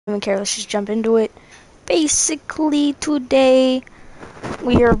even care, let's just jump into it. Basically, today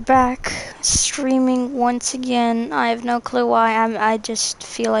we are back streaming once again. I have no clue why, I just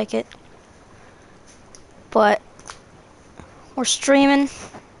feel like it. But we're streaming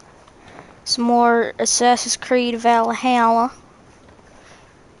some more Assassin's Creed Valhalla.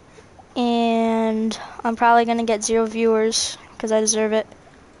 And I'm probably gonna get 0 viewers, because I deserve it.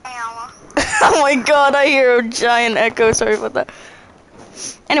 Oh my god, I hear a giant echo, sorry about that.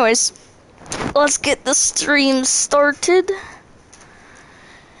 Anyways, let's get the stream started.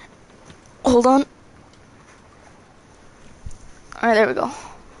 Hold on. Alright, there we go.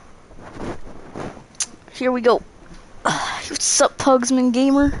 Here we go. What's up, Pugsman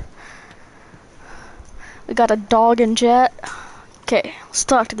Gamer? We got a dog in chat. Okay, let's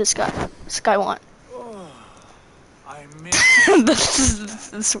talk to this guy. What's this guy want? Oh, I miss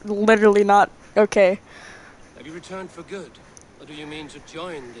this is literally not okay. Have you returned for good? Or do you mean to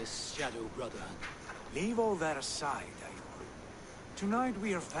join this shadow brother? Leave all that aside, Eivor. Tonight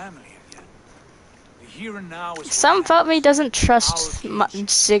we are family again. The here and now is Some about me doesn't trust Our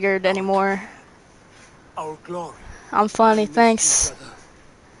Sigurd anymore. our glory. I'm funny, I miss thanks. you, brother.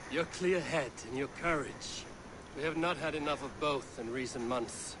 Your clear head and your courage. We have not had enough of both in recent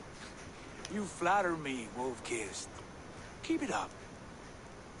months. You flatter me, wolf-kissed. Keep it up.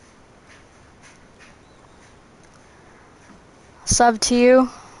 Sub to you.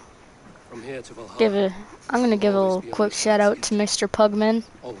 From here to Valhalla. I'm gonna give a little quick shout out to Mr. Pugman.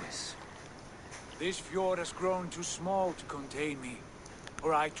 Always. This fjord has grown too small to contain me,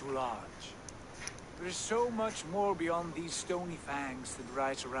 or I too large. There is so much more beyond these stony fangs that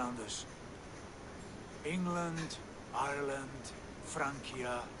rise around us. England, Ireland,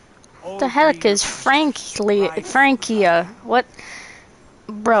 Francia. The heck is Frankia? What?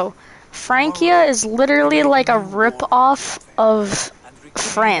 Bro, Frankia is literally like a rip-off of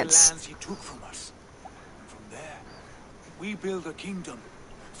France. He took from us. And from there, we build a kingdom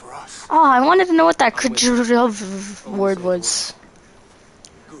for us. Oh, I wanted to know what that word was.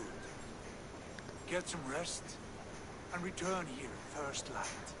 Good. Get some rest and return here first light.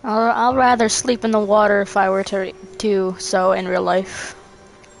 I'll rather sleep in the water if I were to do so in real life.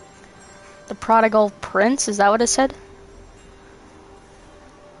 The prodigal prince, is that what it said?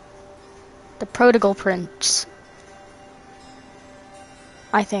 The prodigal prince.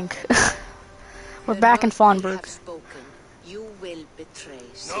 I think. We're back in Fawnburg. You will betray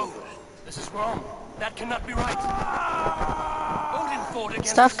No! Sigurd. This is wrong. That cannot be right. Odin fought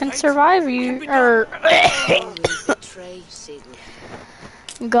against Stuff his can fate. survive It you, can be done. You will betray Sigurd.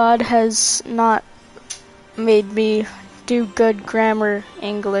 God has not made me do good grammar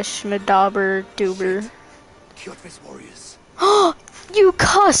English, Medaber, Duber. Kjotve's warriors. Oh, you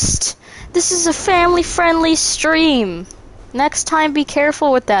cussed! This is a family-friendly stream. Next time, be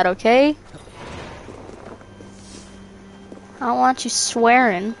careful with that, okay? I don't want you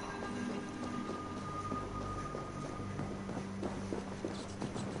swearing.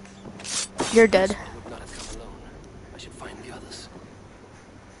 You're dead. I would not have come alone. I should find the others.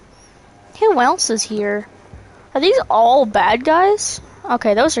 Who else is here? Are these all bad guys?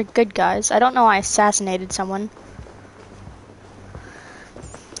 Okay, those are good guys. I don't know I assassinated someone.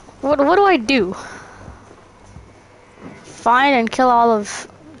 What do I do? Find and kill all of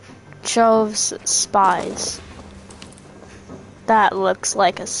Jove's spies. That looks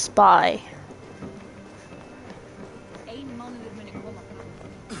like a spy.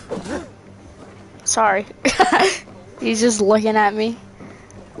 Sorry. He's just looking at me.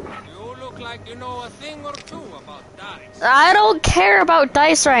 You look like you know a thing or two about dice. I don't care about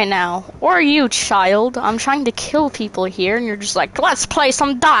dice right now. Or you, child. I'm trying to kill people here, and you're just like, let's play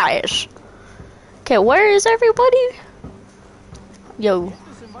some dice. Okay, where is everybody? Yo.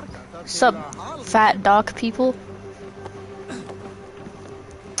 Sup, fat doc people?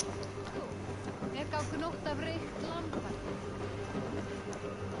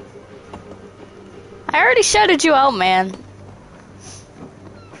 I already shouted you out, man.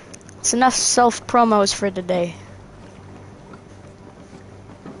 It's enough self-promos for today.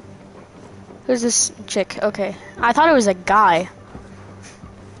 Who's this chick? Okay. I thought it was a guy.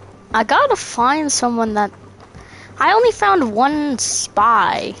 I gotta find someone that... I only found one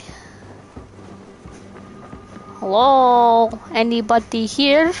spy. Hello? Anybody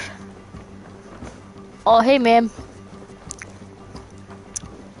here? Oh, hey, ma'am.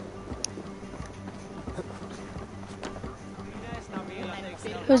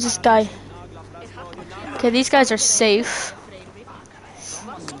 Who's this guy? Okay, these guys are safe.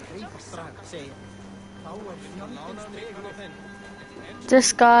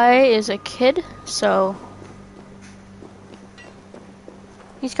 This guy is a kid, so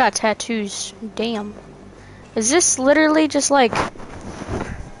He's got tattoos. Damn. Is this literally just like...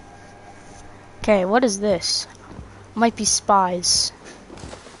 Okay, what is this? Might be spies.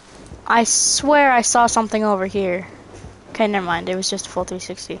 I swear I saw something over here. Okay, never mind. It was just a full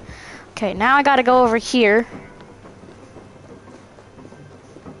 360. Okay, now I gotta go over here.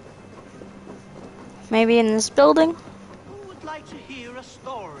 Maybe in this building? Who would like to hear a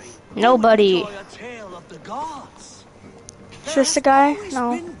story? Nobody. Who would enjoy a tale of the gods? Is this the guy? There's No.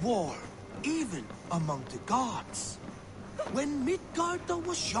 always been war, even among the gods. When Midgard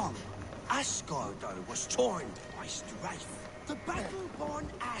was young, Asgard was torn by strife. The battle-born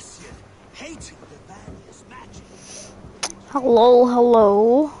Asien, hating the Vanya's magic. Hello,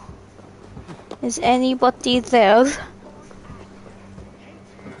 hello. Is anybody there?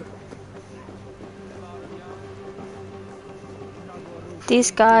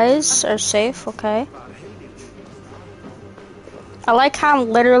 These guys are safe, okay. I like how I'm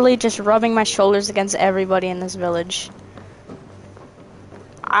literally just rubbing my shoulders against everybody in this village.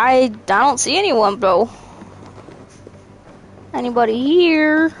 I don't see anyone, bro. Anybody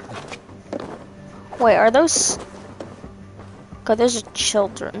here? Wait, are those... God, those are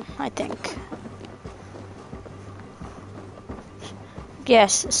children, I think.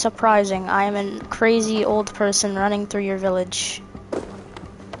 Yes, surprising. I am a crazy old person running through your village.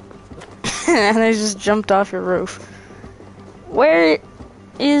 And I just jumped off your roof. Where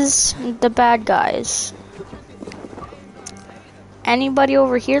is the bad guys? Anybody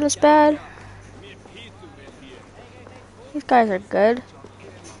over here that's bad? These guys are good.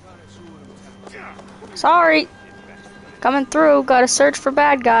 Sorry. Coming through. Gotta search for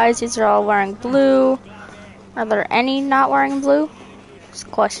bad guys. These are all wearing blue. Are there any not wearing blue? It's a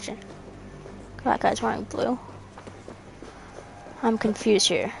question. That guy's wearing blue. I'm confused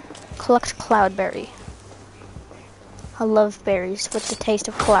here. Collect cloudberry. I love berries with the taste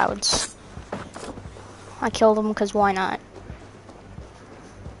of clouds. I killed them because why not?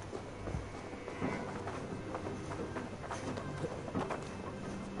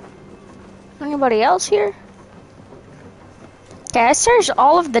 Anybody else here? Okay, I searched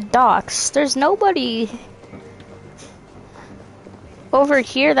all of the docks. There's nobody over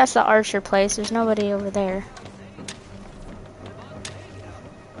here. That's the archer place. There's nobody over there.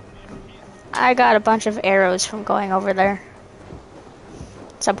 I got a bunch of arrows from going over there.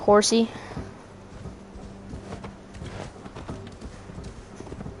 What's up, horsey?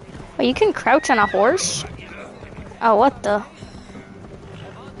 Wait, you can crouch on a horse? Oh, what the?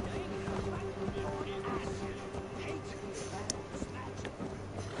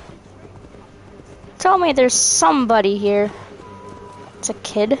 Tell me there's somebody here. It's a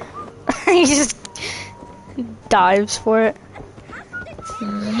kid. He just dives for it.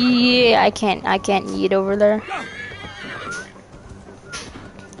 Yeah, I can't eat over there.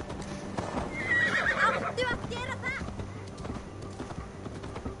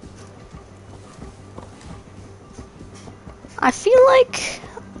 I feel like...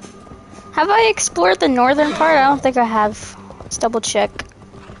 Have I explored the northern part? I don't think I have. Let's double check.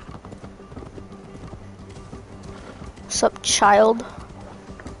 What's up, child?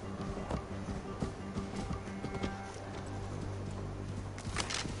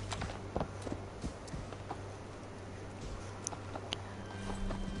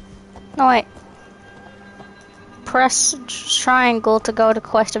 No, wait. Press triangle to go to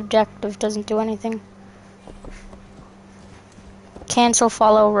quest objective. Doesn't do anything. Cancel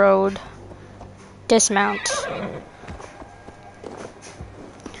follow road. Dismount.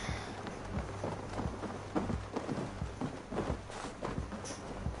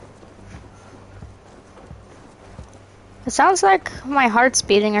 It sounds like my heart's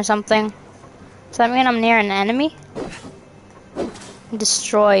beating or something. Does that mean I'm near an enemy?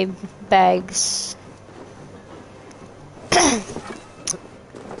 Destroy bags.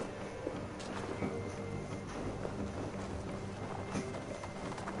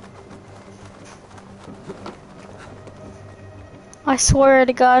 I swear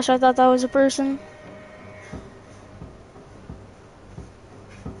to gosh, I thought that was a person.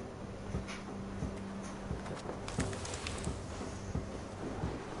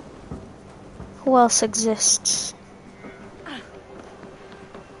 Who else exists?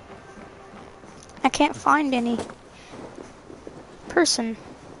 I can't find any person.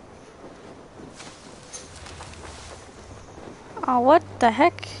 Oh, what the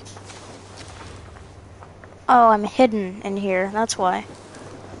heck? Oh, I'm hidden in here, that's why.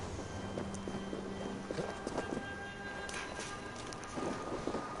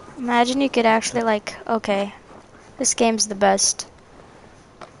 Imagine you could actually like, okay, this game's the best.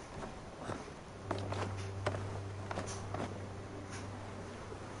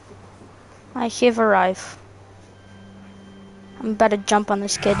 I have arrived. I'm about to jump on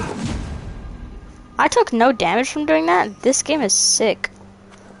this kid. I took no damage from doing that. This game is sick.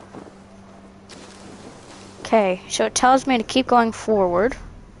 Okay, so it tells me to keep going forward.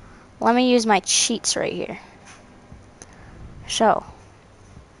 Let me use my cheats right here. So.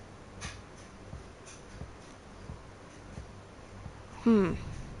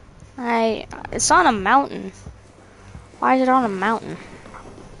 It's on a mountain. Why is it on a mountain?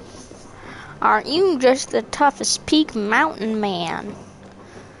 Aren't you just the toughest peak mountain man?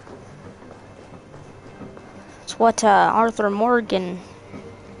 It's what Arthur Morgan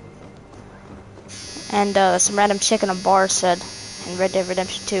and some random chick in a bar said in Red Dead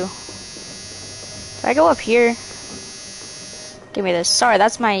Redemption 2. Did I go up here? Give me this. Sorry,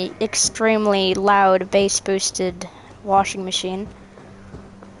 that's my extremely loud bass boosted washing machine.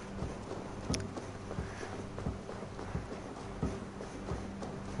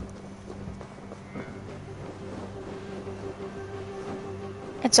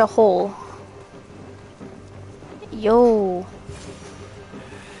 It's a hole. Yo.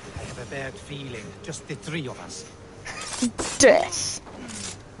 I have a bad feeling. Just the three of us. Death.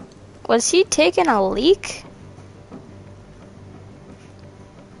 Was he taking a leak?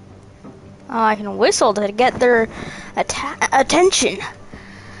 Oh, I can whistle to get their attention.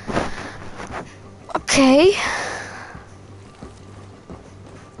 Okay.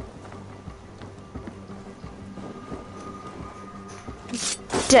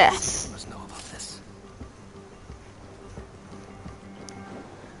 Death. Must know about this.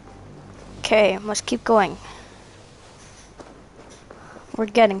 Okay, must keep going. We're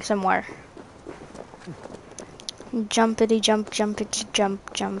getting somewhere. Jumpity jump, jumpity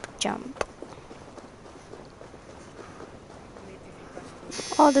jump, jump, jump.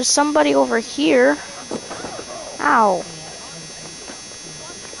 Oh, there's somebody over here. Ow.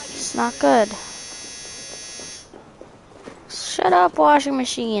 It's not good. Shut up, washing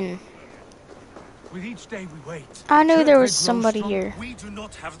machine. With each day we wait, I knew there was Kjotve grows somebody stronger. here. We do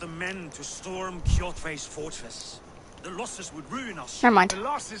not have the men to storm Kjotve's fortress. The losses would ruin us. Never mind. The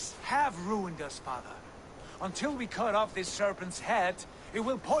losses have ruined us, father. Until we cut off this serpent's head, it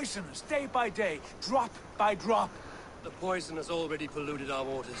will poison us day by day, drop by drop. The poison has already polluted our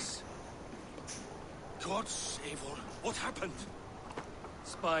waters. God save all. What happened?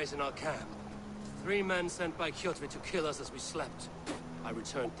 Spies in our camp. 3 men sent by Kjotve to kill us as we slept. I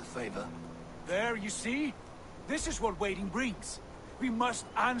returned the favor. There, you see? This is what waiting brings. We must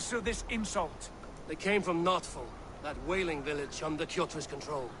answer this insult. They came from Notful, that whaling village under Kjotve's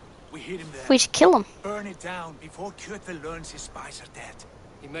control. We hid him there. We should kill him. Burn it down before Kjotve learns his spies are dead.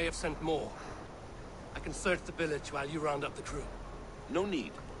 He may have sent more. I can search the village while you round up the crew. No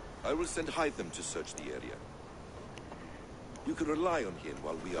need. I will send Hytham to search the area. You can rely on him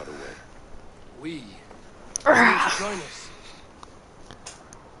while we are away. We need to join us.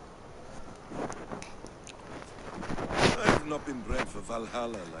 I've not been bred for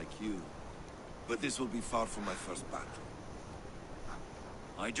Valhalla like you, but this will be far from my first battle.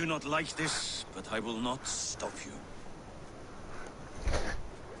 I do not like this, but I will not stop you.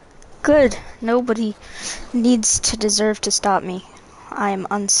 Good. Nobody needs to deserve to stop me. I am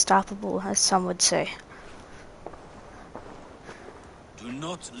unstoppable, as some would say. Do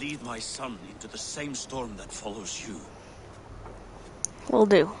not lead my son into the same storm that follows you. Will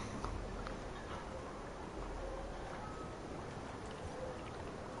do.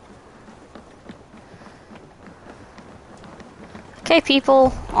 Okay,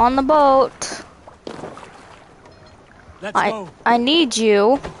 people, on the boat. Let's go. I need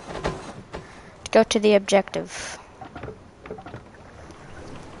you to go to the objective.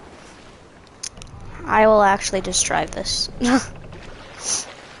 I will actually just drive this.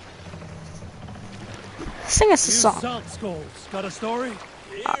 Sing us a song. Salt Skulls, got a story?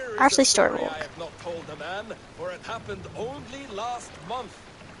 Actually, story will. I have not told the man, for it happened only last month.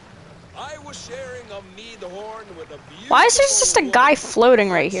 I was sharing a mead horn with a beautiful Why is there just a guy woman. floating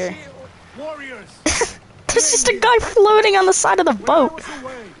right here? Warriors! There's just a guy floating on the side of the When I boat. was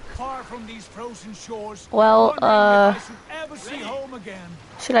away, far from these frozen shores, Well, wondering if I should ever see home again.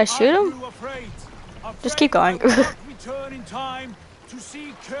 Should I shoot him? grew afraid. Just keep going. I would not return in time to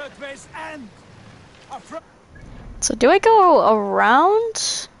see Kjotve's end. Afraid. So do I go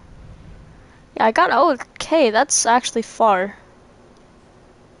around? Yeah, I got, oh, okay, that's actually far.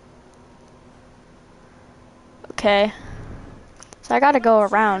 Okay. So I gotta go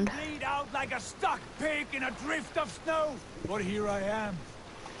around. Bleed out like a stuck pig in a drift of snow. But here I am,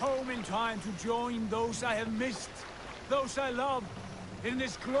 home in time to join those I have missed, those I love, in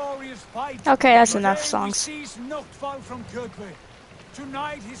this glorious fight. Okay, that's enough Today songs. We seize Noctval from Kjotve.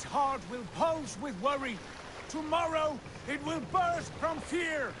 Tonight his heart will pulse with worry. Tomorrow it will burst from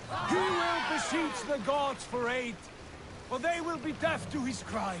fear. He will beseech the gods for aid, for they will be deaf to his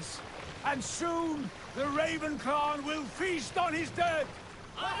cries. And soon the Raven clan will feast on his dead.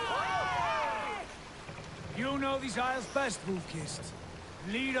 You know these isles best, Wolf-Kissed.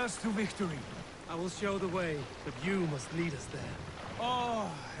 Lead us to victory. I will show the way, but you must lead us there. Oh,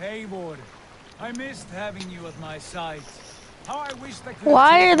 Eivor. I missed having you at my side. How I wish I could.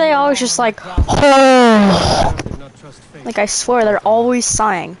 Why are they always just like, I did not trust fate. like I swear they're always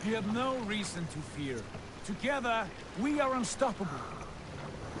sighing. You have no reason to fear. Together, we are unstoppable.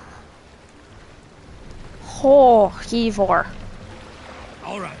 Oh, Eivor.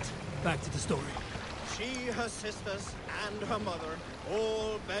 All right, back to the story. She, her sisters, and her mother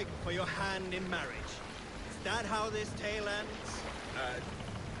all begged for your hand in marriage. Is that how this tale ends?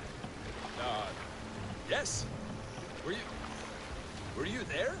 Yes. Were you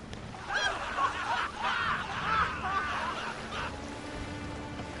there?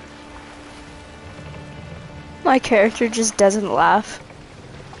 My character just doesn't laugh.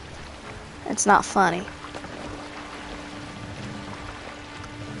 It's not funny.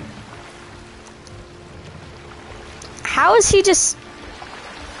 How is he just...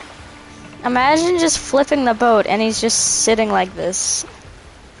 Imagine just flipping the boat and he's just sitting like this.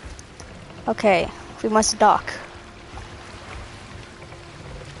 Okay, we must dock.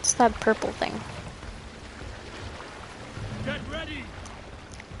 What's that purple thing? Get ready!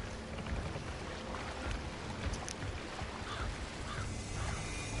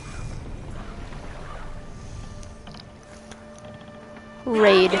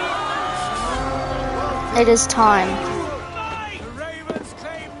 Raid. It is time. The Ravens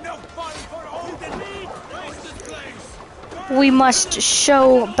claim no fun for all defeat. We must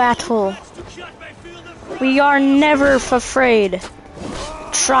show battle. We are never afraid.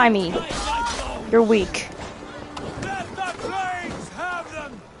 Try me. You're weak. Let the flames have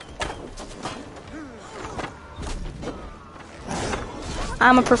them.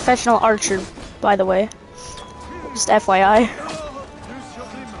 I'm a professional archer, by the way. Just FYI.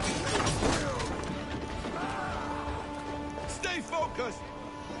 Stay focused!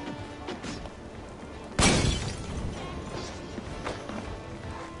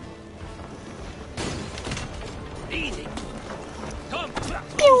 Easy. Come,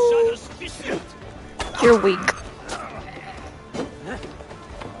 Pew. You're weak.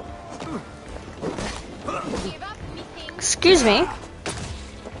 Excuse me.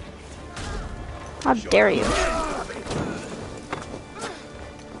 How dare you?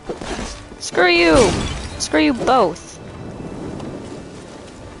 Screw you! Screw you both.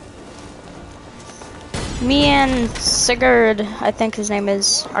 Me and Sigurd, I think his name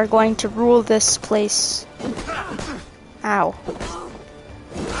is, are going to rule this place. Ow.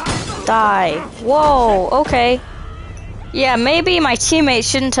 Die. Whoa, okay. Yeah, maybe my teammate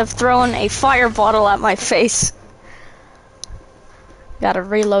shouldn't have thrown a fire bottle at my face. Gotta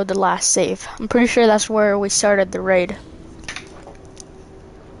reload the last save. I'm pretty sure that's where we started the raid.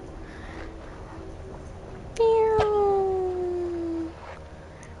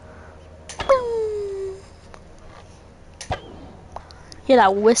 Hear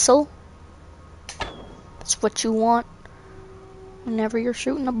that whistle? That's what you want whenever you're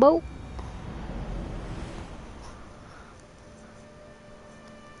shooting a boat.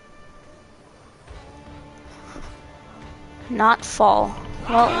 Not fall.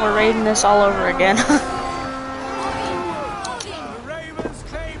 Well, we're raiding this all over again. The Ravens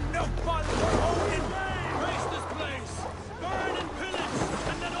claim no fun for Odin. Raise this place! Burn and pillage!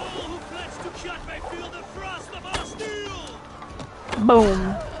 And let all who pledge to Kjot may feel the frost of our steel!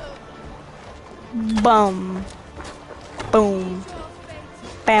 Boom. Boom. Boom.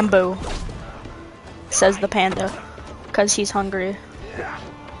 Bamboo. Says the panda. Because he's hungry.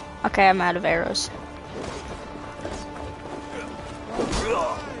 Okay, I'm out of arrows.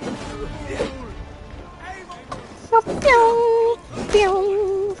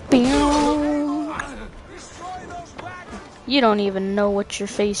 You don't even know what you're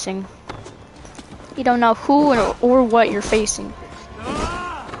facing. You don't know who or what you're facing.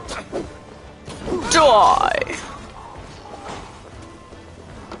 Die!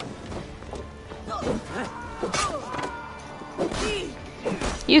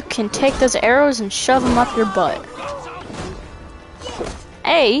 You can take those arrows and shove them up your butt.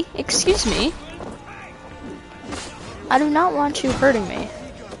 Hey, excuse me. I do not want you hurting me.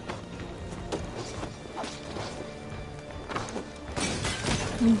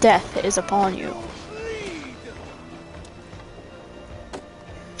 Death is upon you.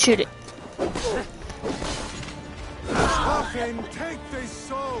 Shoot it. Then take this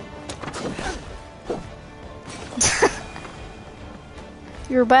soul.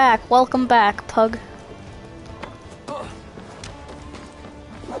 You're back. Welcome back, Pug.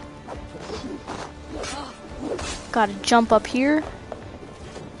 Gotta jump up here.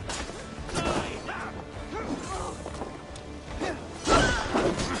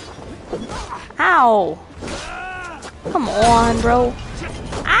 Ow! Come on, bro.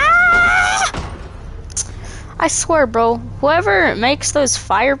 Ah! I swear, bro, whoever makes those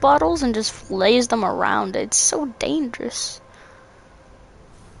fire bottles and just lays them around, it's so dangerous.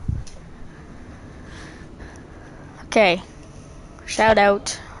 Okay. Shout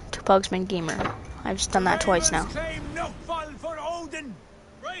out to Pugsman Gamer. I've just done that twice now.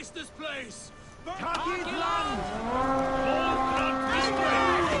 Race this place!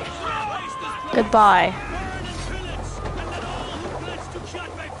 Goodbye.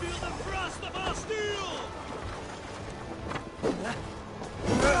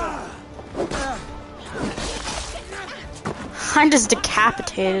 I just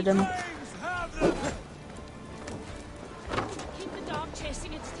decapitated him.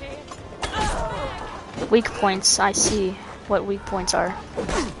 Weak points, I see what weak points are.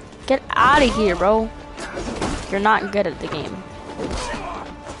 Get out of here, bro. You're not good at the game.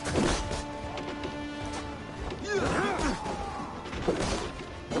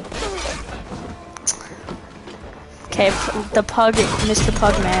 Okay, the pug, Mr.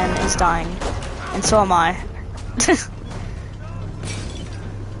 Pugman is dying. And so am I.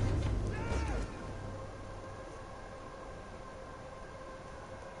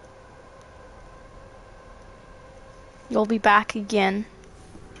 You'll be back again.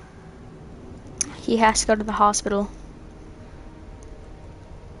 He has to go to the hospital.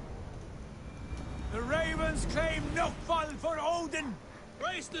 The ravens claim no fall for Odin.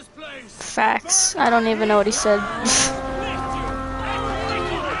 Race this place! Facts. I don't even know what he said. Race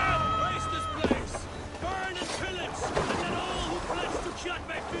this place! Burn and pillage! And let all who pledge to Kjot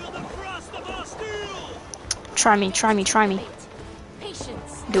may feel the frost of our steel! Try me, try me, try me.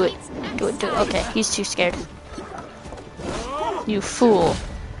 Patience. Do it. Do it, do it. Okay, he's too scared. You fool.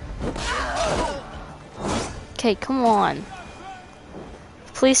 Okay, come on.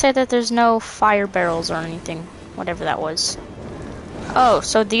 Please say that there's no fire barrels or anything. Whatever that was. Oh,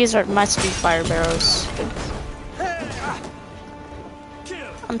 so these must be fire barrels.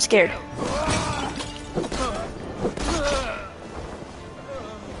 I'm scared.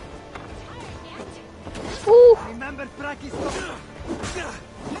 Woo!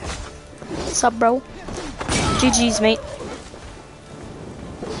 What's up, bro? GG's, mate.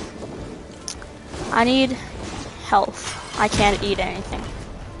 I need health. I can't eat anything.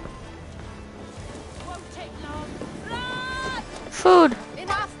 Food.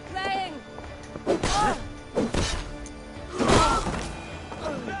 Enough playing. Let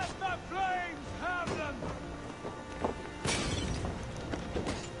the flames have them.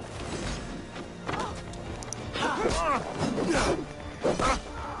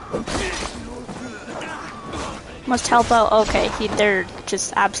 Must help out. Okay, they're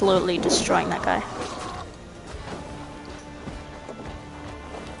just absolutely destroying that guy.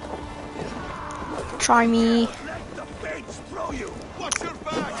 Try me.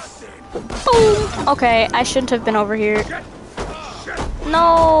 Boom! Okay, I shouldn't have been over here.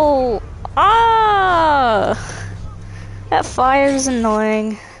 No! Ah! That fire is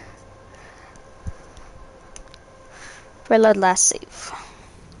annoying. Reload last save.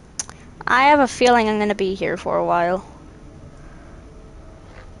 I have a feeling I'm gonna be here for a while.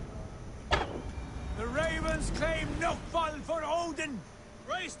 The ravens claim no fall for Odin.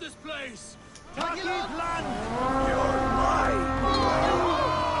 Race this place! Take land. You're mine.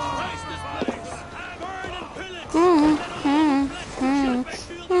 Race this place! Burn and pillage!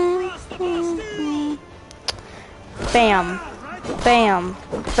 Bam. Bam.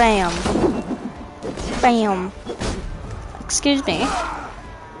 Bam. Bam. Excuse me.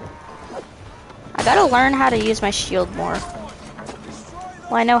 I gotta learn how to use my shield more.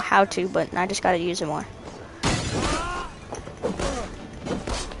 Well, I know how to, but I just gotta use it more.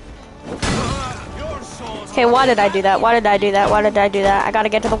 Okay, why did I do that? Why did I do that? Why did I do that? I gotta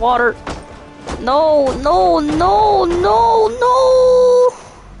get to the water. No, no, no, no, no!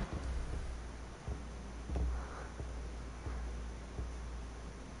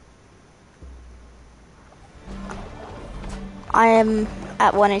 I am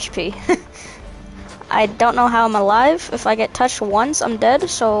at 1 HP. I don't know how I'm alive. If I get touched once, I'm dead,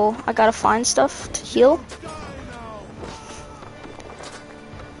 so I gotta find stuff to heal.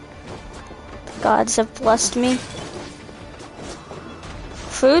 Gods have blessed me.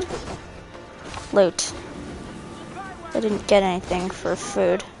 Food? Loot. I didn't get anything for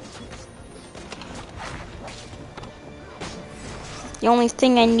food. The only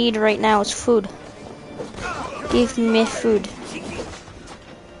thing I need right now is food. Give me food.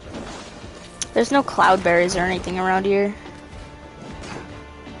 There's no cloudberries or anything around here.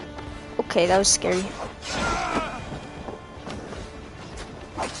 Okay, that was scary.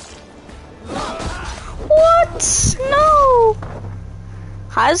 What? No!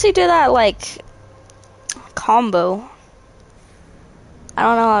 How does he do that, like, combo? I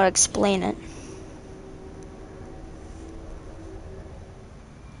don't know how to explain it.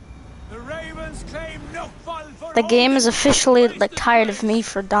 The Ravens claim no fall for The game is officially, like, tired of me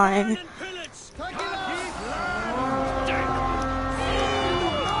for dying.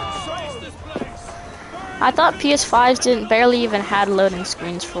 I thought PS5s didn't barely even had loading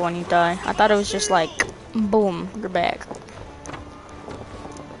screens for when you die. I thought it was just like, boom, you're back.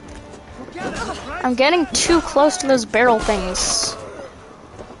 I'm getting too close to those barrel things.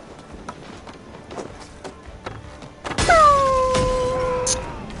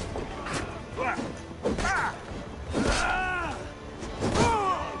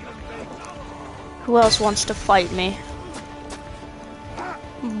 Who else wants to fight me?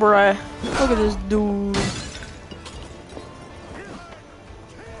 Bruh, look at this dude.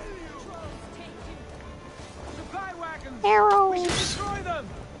 Arrows.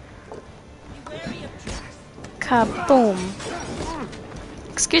 Kaboom.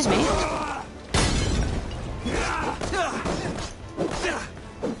 Excuse me.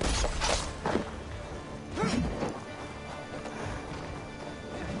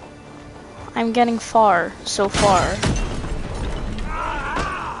 I'm getting far, so far.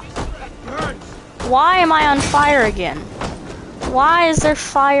 Why am I on fire again? Why is there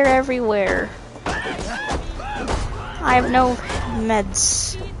fire everywhere? I have no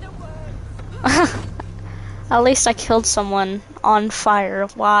meds. At least I killed someone on fire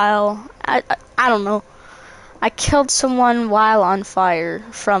while... I don't know. I killed someone while on fire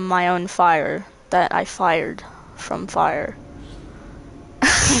from my own fire that I fired from fire.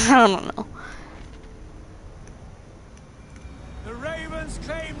 I don't know.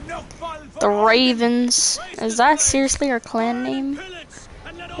 The Ravens. Is that seriously our clan name?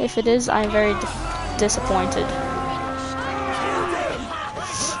 If it is, I'm very disappointed.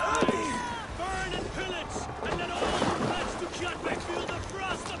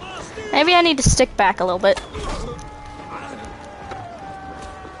 Maybe I need to stick back a little bit.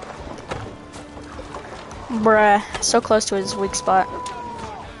 Bruh, so close to his weak spot.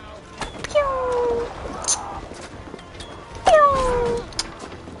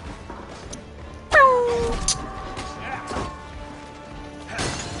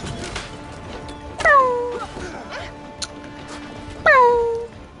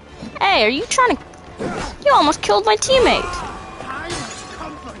 Hey, are you trying to... You almost killed my teammate.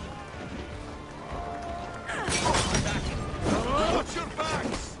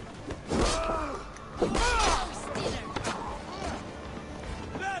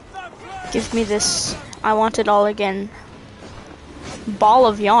 Give me this. I want it all again. Ball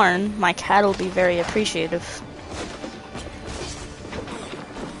of yarn. My cat will be very appreciative.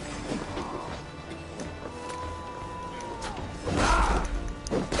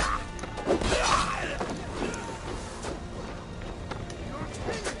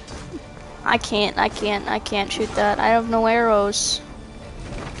 I can't shoot that. I have no arrows.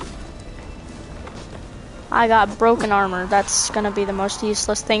 I got broken armor. That's gonna be the most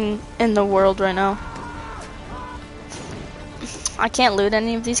useless thing in the world right now. I can't loot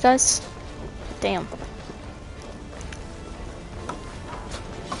any of these guys. Damn.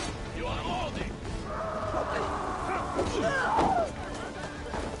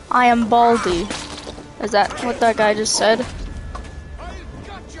 I am Baldy. Is that what that guy just said?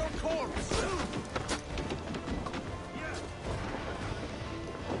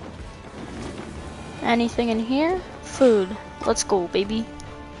 Anything in here? Food. Let's go, baby.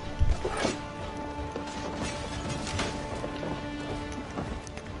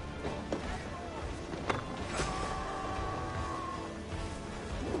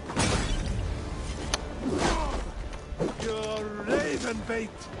 You're raven bait.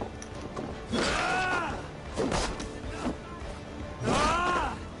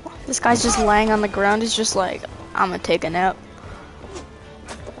 This guy's just laying on the ground. He's just like, I'm gonna take a nap.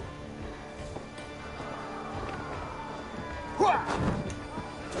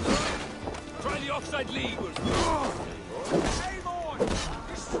 Try the offside lead.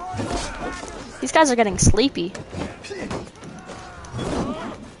 These guys are getting sleepy.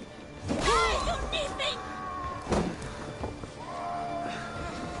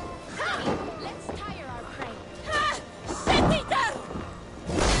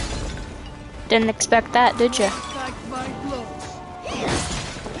 Didn't expect that, did you? Like my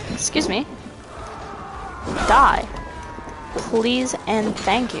blows. Excuse me. Die. Please and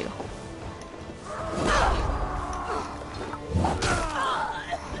thank you.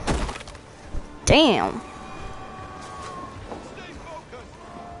 Damn.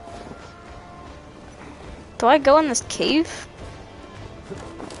 Do I go in this cave?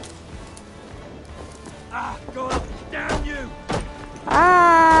 Ah, go up, damn you!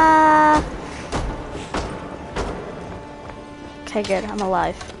 Ah. Okay, good. I'm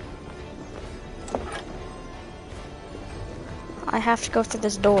alive. I have to go through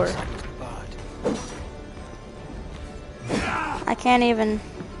this door. I can't even...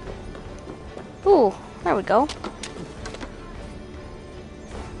 Ooh, there we go.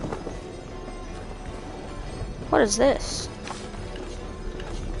 What is this?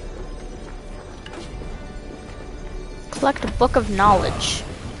 Collect a book of knowledge.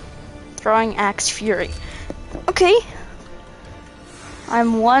 Throwing axe fury. Okay.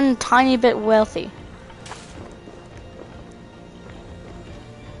 I'm one tiny bit wealthy.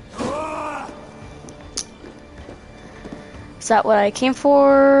 Is that what I came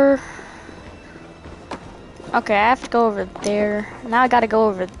for? Okay, I have to go over there. Now I gotta go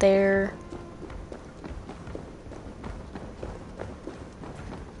over there.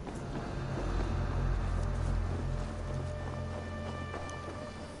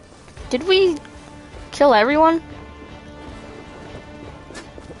 Did we kill everyone?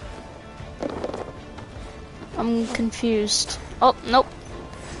 I'm confused. Oh, nope.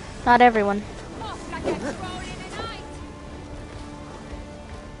 Not everyone.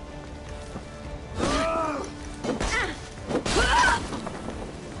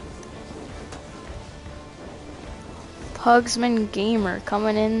 Pugsman Gamer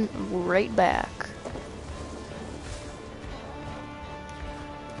coming in right back.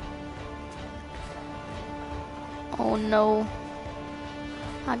 Oh no.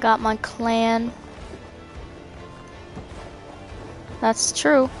 I got my clan. That's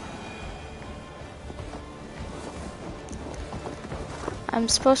true. I'm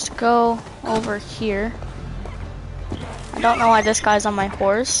supposed to go over here. I don't know why this guy's on my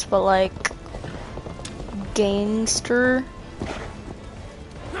horse, but like... Gangster.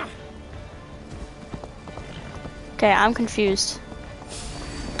 Okay, I'm confused.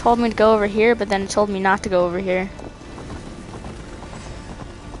 Told me to go over here, but then it told me not to go over here.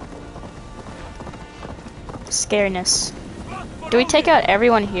 Scariness. Do we take out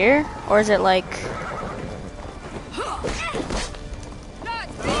everyone here? Or is it like...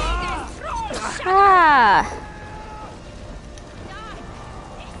 Ah!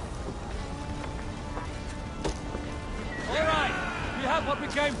 Alright, we have what we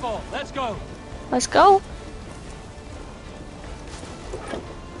came for. Let's go. Let's go.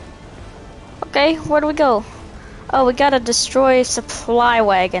 Okay, where do we go? Oh, we gotta destroy supply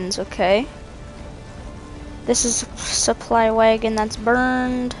wagons, okay. This is a supply wagon that's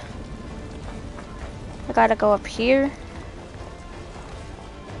burned. I gotta go up here.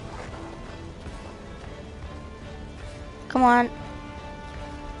 Come on.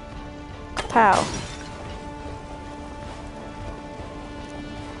 Kapow.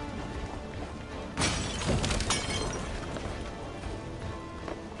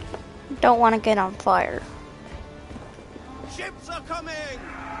 Don't want to get on fire. Ships are coming!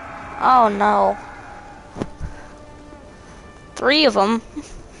 Oh no. 3 of them.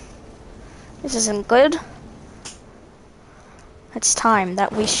 This isn't good. It's time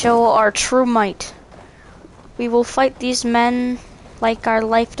that we show our true might. We will fight these men like our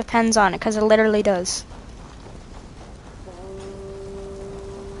life depends on it, because it literally does.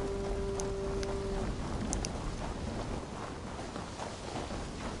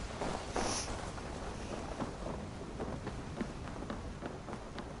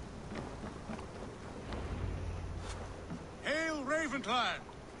 Hail, Ravenclan!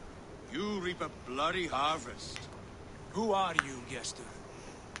 You reap a bloody harvest. Who are you, Gester?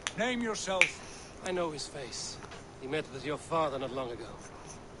 Name yourself. I know his face. He met with your father not long ago.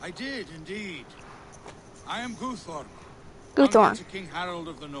 I did, indeed. I am Guthorm. Guthorm. Uncle to King Harold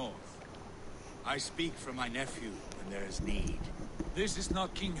of the North. I speak for my nephew when there is need. This is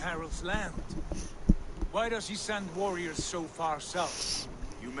not King Harold's land. Why does he send warriors so far south?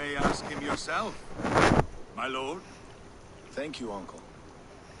 You may ask him yourself, my lord. Thank you, uncle.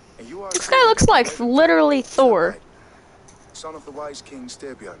 And you are This guy looks like literally Thor. Son of the wise King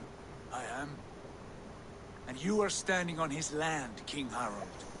Styrbjörn. I am. And you are standing on his land, King Harold.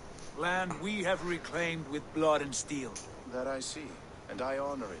 Land we have reclaimed with blood and steel. That I see, and I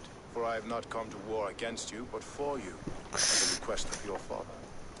honor it. For I have not come to war against you, but for you, at the request of your father.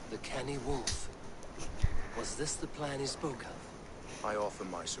 The camp uncanny wolf. Was this the plan he spoke of? I offer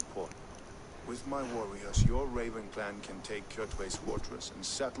my support. With my warriors, your Raven clan can take Kjotve's fortress and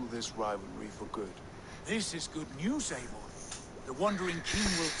settle this rivalry for good. This is good news, Eivor. The Wandering King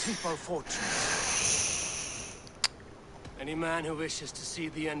will tip our fortunes. Any man who wishes to see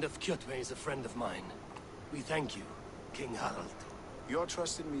the end of Kjotve is a friend of mine. We thank you, King Harald. Your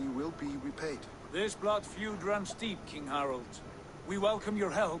trust in me will be repaid. This blood feud runs deep, King Harold. We welcome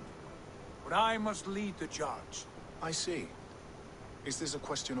your help, but I must lead the charge. I see. Is this a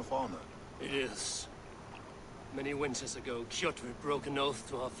question of honor? It is. Many winters ago, Kjotve broke an oath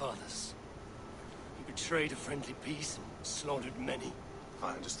to our fathers. He betrayed a friendly peace and slaughtered many.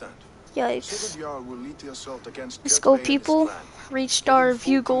 I understand. Yikes. Sigurd Jarl will lead the assault against Let's Kjotve go, and his people. clan. Reached Give our him full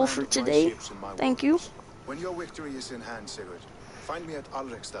view goal command for of my today. ships and my Thank you. warriors. When your victory is in hand, Sigurd, find me at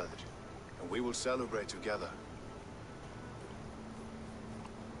Alrekstad, and we will celebrate together.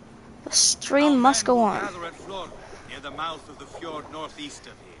 The stream must go on. Gather at Flor, near the mouth of the fjord northeast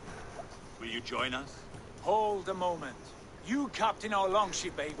of here. Will you join us? Hold a moment. You captain our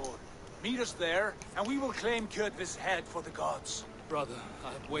longship, Eivor. Meet us there, and we will claim Kjotve's head for the gods. Brother,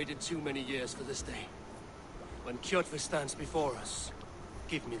 I have waited too many years for this day. When Kjotve stands before us,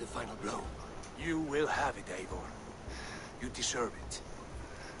 give me the final blow. You will have it, Eivor. You deserve it.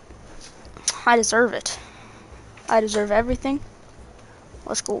 I deserve it. I deserve everything.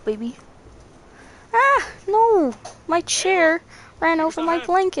 Let's go, baby. Ah, no! My chair ran over my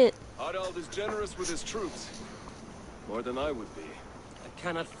blanket. Harald is generous with his troops. More than I would be. I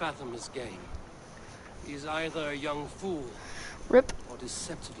cannot fathom his game. He is either a young fool Rip. or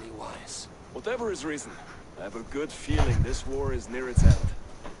deceptively wise. Whatever his reason, I have a good feeling this war is near its end.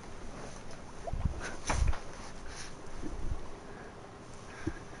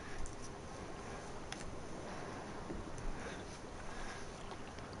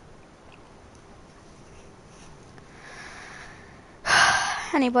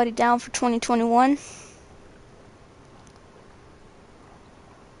 Anybody down for 2021?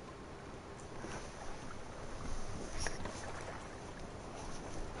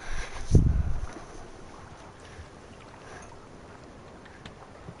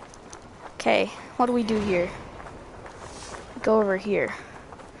 Okay, what do we do here? Go over here.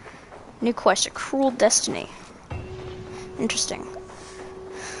 New quest, a cruel destiny. Interesting.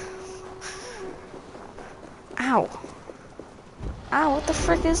 Ow. Ow, what the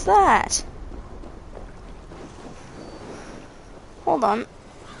frick is that? Hold on.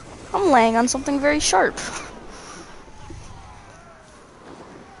 I'm laying on something very sharp.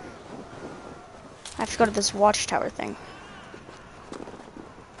 I have to go to this watchtower thing.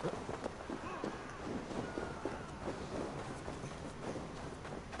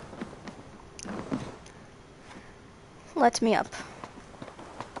 Let me up.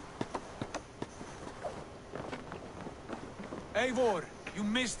 Eivor, you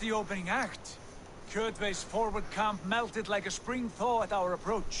missed the opening act. Kjotve's forward camp melted like a spring thaw at our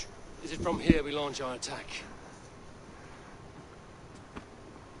approach. Is it from here we launch our attack?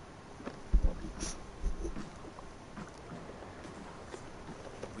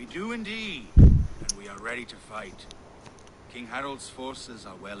 We do indeed, and we are ready to fight. King Harold's forces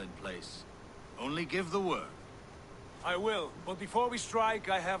are well in place. Only give the word. I will, but before we strike,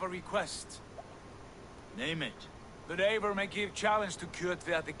 I have a request. Name it. That Eivor may give challenge to Kjotve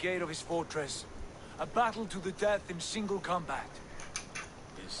at the gate of his fortress. A battle to the death in single combat.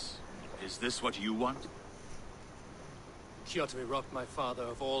 Is this what you want? Kjotve robbed my father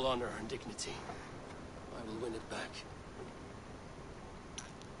of all honor and dignity. I will win it back.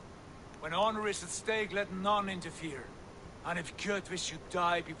 When honor is at stake, let none interfere. And if Kjotve should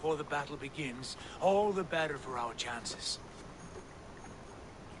die before the battle begins, all the better for our chances.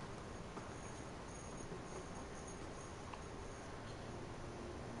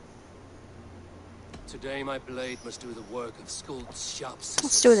 Today my blade must do the work of Skuld's sharp scissors.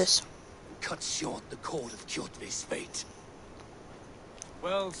 Let's do this. And cut short the cord of Kjotve's fate.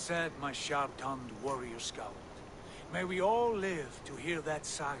 Well said, my sharp-tongued warrior scout. May we all live to hear that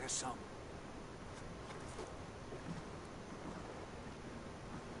saga sung.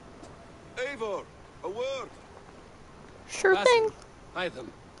 Eivor, a word. Sure Basim, thing. hide them.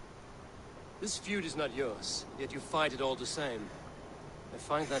 This feud is not yours, yet you fight it all the same. I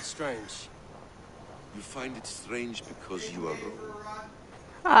find that strange. You find it strange because you are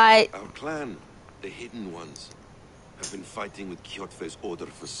wrong. Our clan, the Hidden Ones, have been fighting with Kjotve's order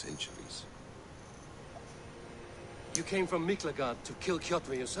for centuries. You came from Miklagard to kill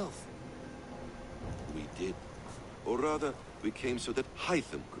Kjotve yourself. We did. Or rather, we came so that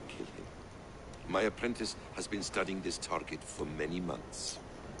Hytham could kill him. My apprentice has been studying this target for many months.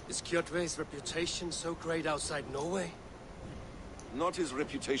 Is Kjotve's reputation so great outside Norway? Not his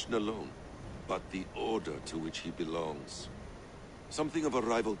reputation alone, but the order to which he belongs. Something of a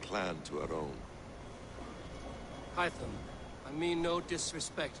rival clan to our own. Hytham, I mean no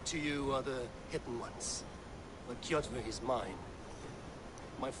disrespect to you or the Hidden Ones. But Kjotve is mine.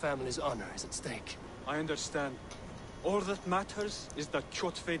 My family's honor is at stake. I understand. All that matters is that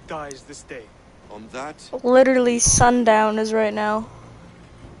Kjotve dies this day. On that... Literally sundown is right now.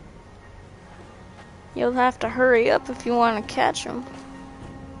 You'll have to hurry up if you want to catch him.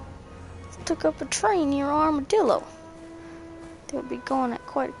 Took up a train near Armadillo. They'll be going at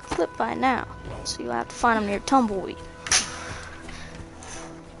quite a clip by now, so you'll have to find them near Tumbleweed.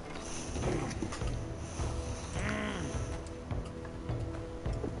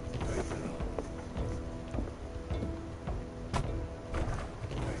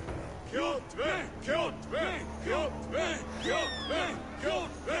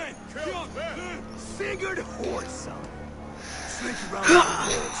 Figured horse. Slink around the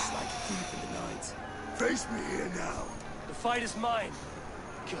woods like a thief in the night. Face me here now. The fight is mine,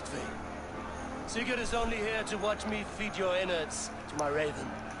 Kjotve. Sigurd is only here to watch me feed your innards to my raven.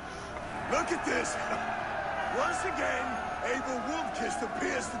 Look at this. Once again, Abel Wolfkist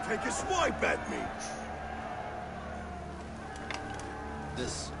appears to take a swipe at me.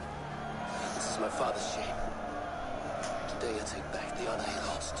 This is my father's shame. Today I take back the honor he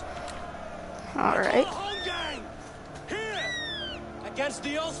lost. Alright. Gang! Here! Against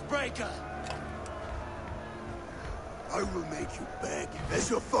the Oathbreaker! I will make you beg as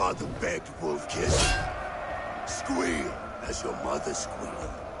your father begged, Wolfkist. Squeal as your mother squealed.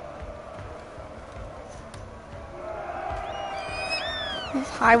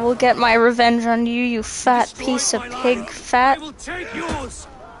 I will get my revenge on you, you fat piece of pig fat. I will take yours!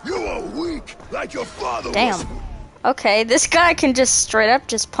 You are weak, like your father Damn. was. Okay, this guy can just straight up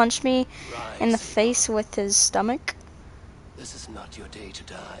just punch me in the face with his stomach. This is not your day to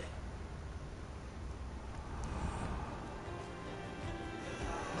die.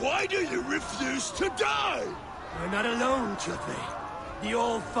 Why do you refuse to die? You're not alone, Kjotve. The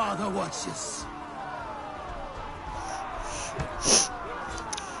All-Father watches.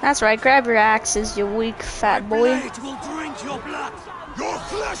 That's right, grab your axes, you weak fat boy. Blade will drink your blood. Your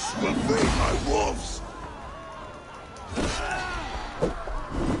flesh will feed my wolves.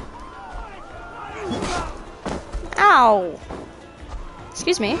 Ow!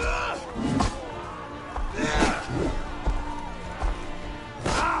 Excuse me.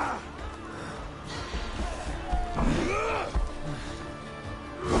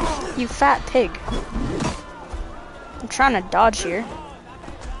 You fat pig. I'm trying to dodge here.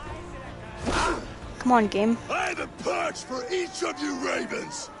 Come on, game. I have a perch for each of you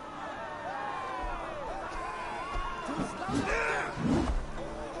ravens.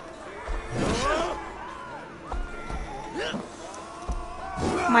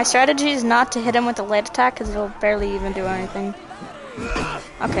 My strategy is not to hit him with a light attack because it'll barely even do anything.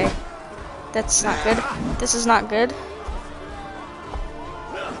 Okay. That's not good. This is not good.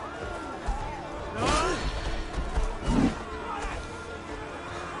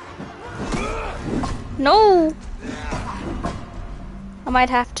 No! I might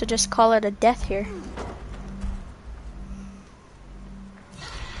have to just call it a death here.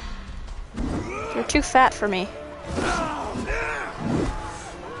 You're too fat for me.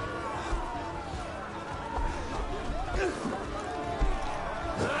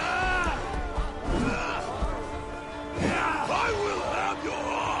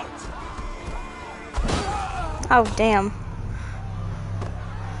 Oh, damn.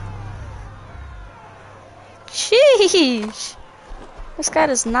 Sheesh! This guy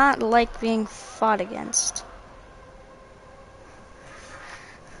does not like being fought against.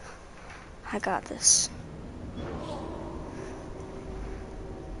 I got this.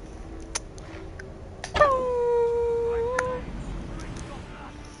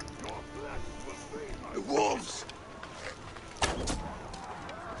 Wolves.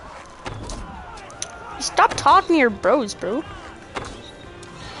 Stop talking to your bros, bro.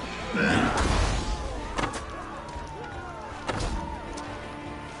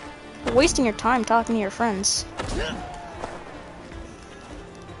 You're wasting your time talking to your friends.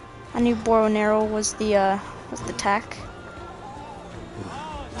 I knew bow and arrow was the tack.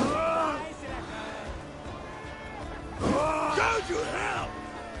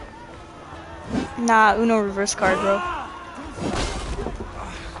 Nah, Uno reverse card, bro.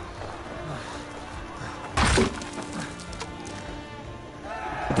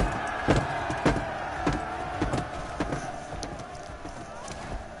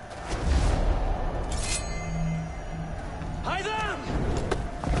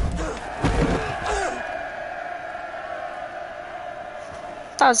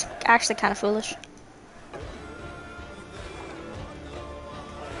 thought it was actually kind of foolish.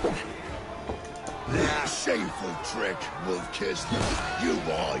 Shameful trick, wolf-kissed. You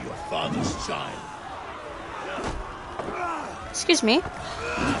are your father's child. Excuse me.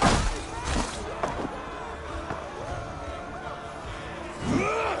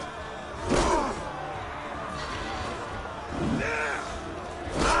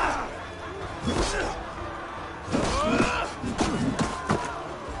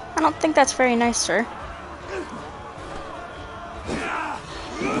 I don't think that's very nice, sir.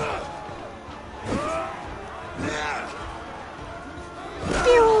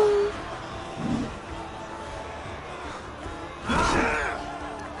 Pew.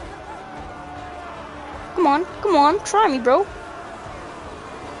 Come on, try me, bro.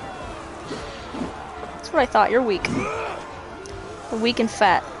 That's what I thought, you're weak. You're weak and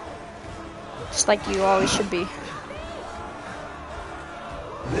fat. Just like you always should be.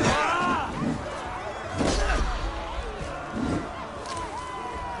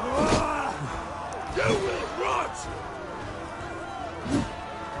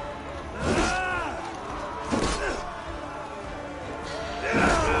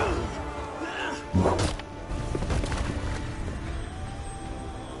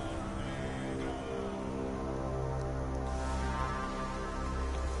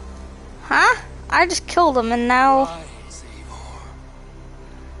 Huh? I just killed him and now...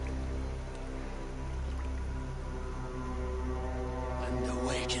 And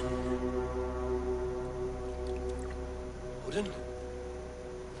awaken. Odin?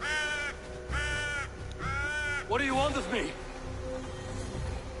 What do you want of me?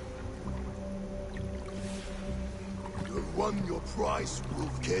 You have won your prize,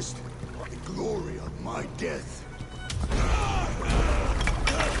 wolf-kissed. The glory of my death.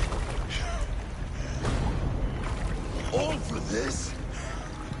 All for this?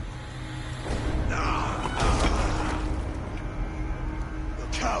 Your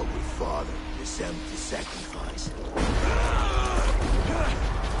coward father is empty sacrifice.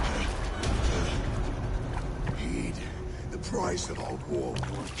 Heed the price of our war,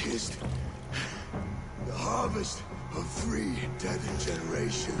 wolf-kissed. The harvest of 3 dead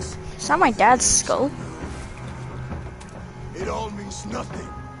generations. Is that my dad's skull? It all means nothing.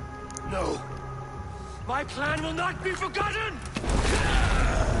 No. My plan will not be forgotten!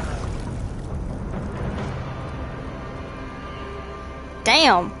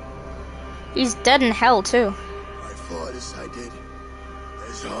 Damn. He's dead in hell, too. I fought as I did.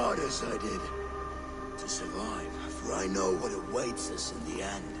 As hard as I did. To survive, for I know what awaits us in the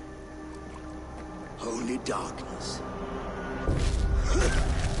end. Only darkness.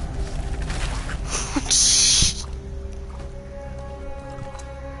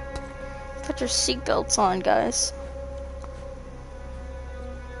 Put your seatbelts on, guys.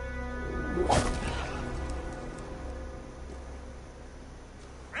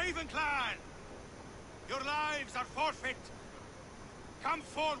 Raven Clan! Your lives are forfeit. Come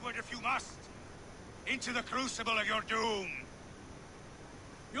forward if you must. Into the crucible of your doom.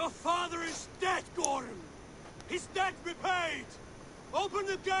 Your father is dead, Gordon! His debt repaid! Open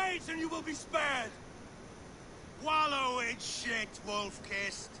the gates and you will be spared! Wallow in shit,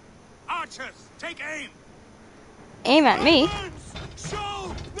 wolf-kissed. Archers, take aim! Aim at me? Ravens,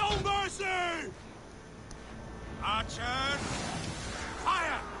 show no mercy! Archers,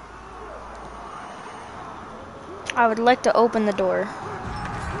 fire! I would like to open the door.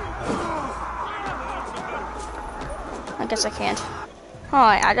 I guess I can't. Oh,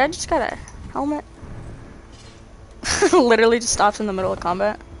 I just got a helmet. Literally just stops in the middle of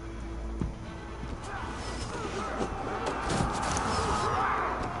combat.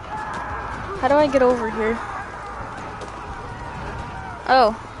 How do I get over here?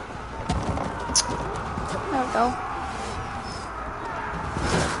 Oh. There we go.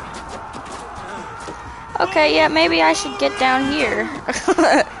 Okay, yeah, maybe I should get down here.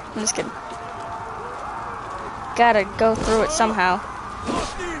 I'm just kidding. Gotta go through it somehow.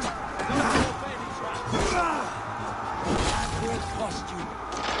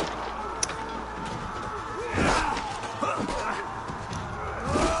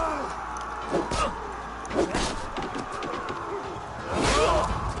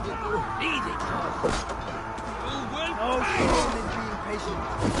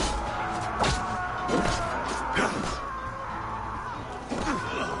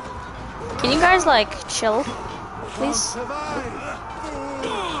 Can you guys, like, chill, please?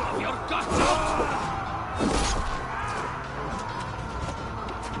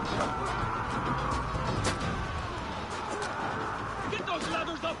 Get those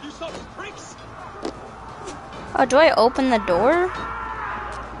ladders up, you son of pricks! Oh, do I open the door?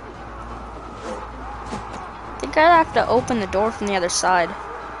 think I have to open the door from the other side.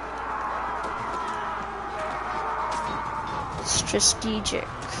 Strategic.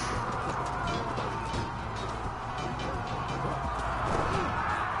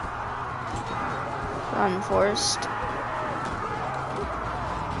 Run, Forest.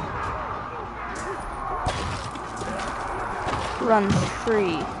 Run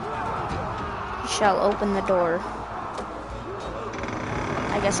free. You shall open the door.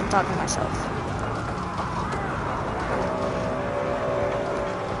 I guess I'm talking to myself.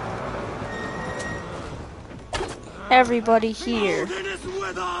 Everybody here.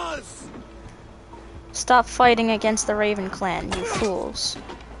 Stop fighting against the Raven clan, you fools.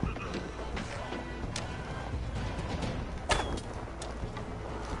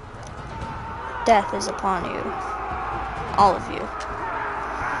 Death is upon you. All of you.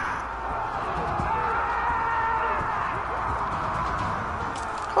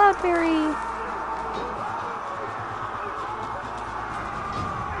 Cloudberry.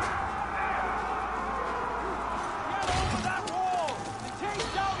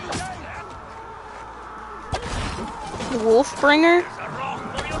 Wolfbringer?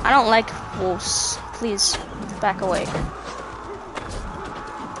 I don't like wolves. Please, back away.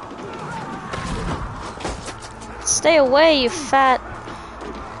 Stay away, you fat...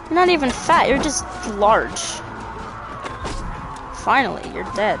 You're not even fat, you're just large. Finally,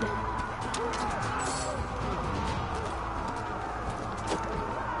 you're dead.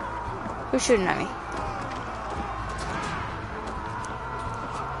 Who's shooting at me?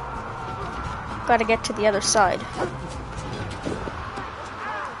 Gotta get to the other side.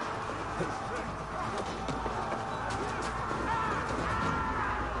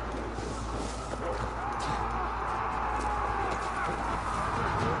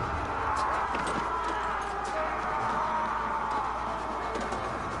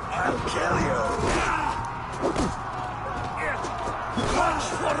 I'll kill you! Punch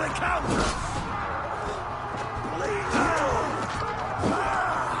for the counter! Bleed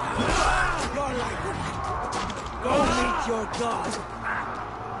You're like that. Go meet your god.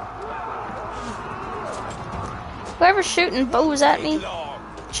 Whoever's shooting bows at me,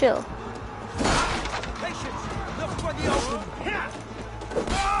 chill.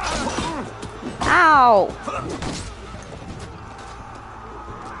 Ow!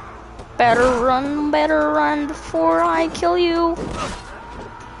 Better run before I kill you.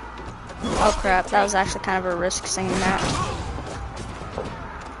 Oh crap, that was actually kind of a risk saying that.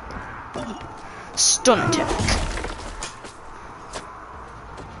 Stun attack.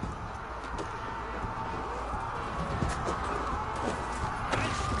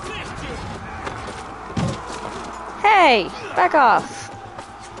 Hey, back off.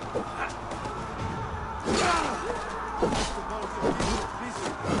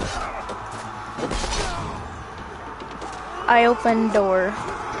 I open door.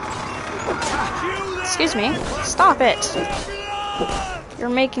 Excuse me. Stop it. You're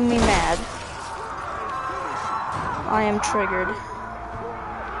making me mad. I am triggered.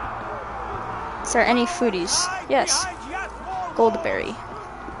 Is there any foodies? Yes. Goldberry.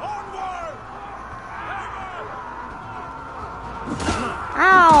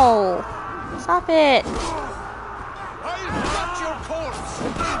 Ow! Stop it.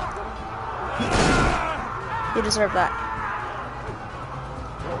 You deserve that.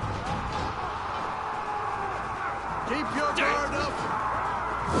 Keep your guard up!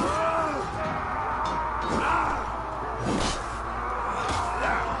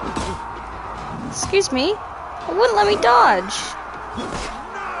 Excuse me? It wouldn't let me dodge.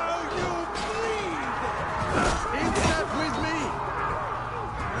 Now you bleed! Eat that with me!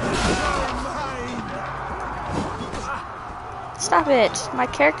 You're mine! Stop it. My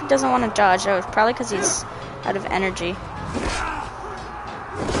character doesn't want to dodge. Oh, probably because he's out of energy.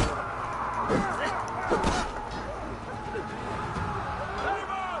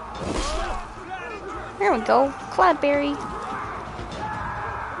 There we go. Cloudberry.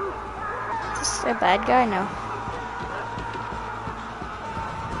 Is this a bad guy? No.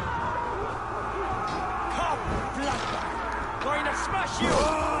 Going to smash you!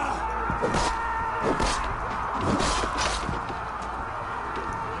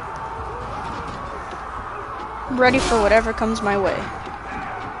 I'm ready for whatever comes my way.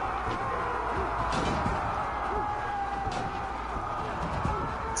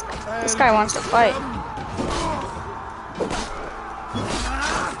 This guy wants to fight.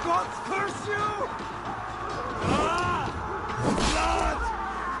 God curse you!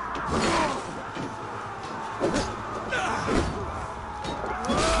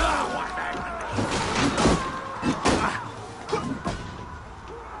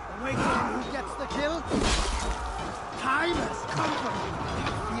 Wait, who gets the kill?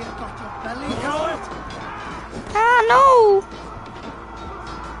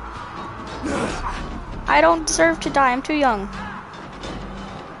 I don't deserve to die. I'm too young.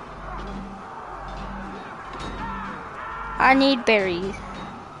 I need berries.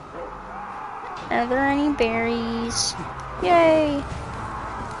 Are there any berries? Yay!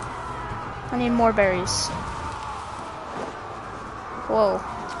 I need more berries. Whoa.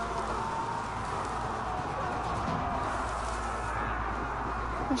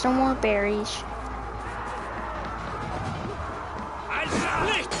 There's no more berries.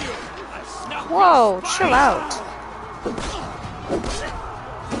 Whoa, chill out.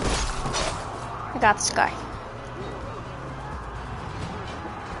 I got this guy.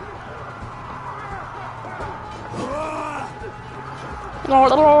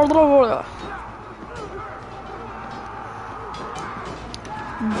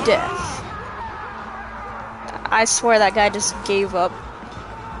 Death. I swear that guy just gave up.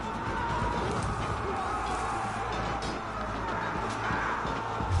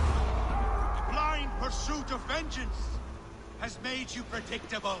 Blind pursuit of vengeance has made you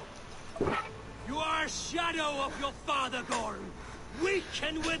predictable. You are a shadow of your father, Gorm. Weak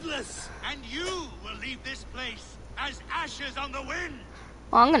and witless. And you will leave this place as ashes on the wind.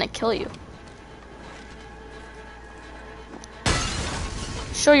 Well, I'm gonna kill you.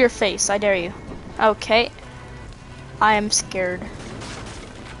 Show your face, I dare you. Okay. I am scared.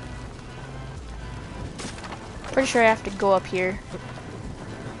 Pretty sure I have to go up here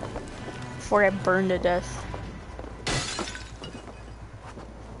before I burn to death.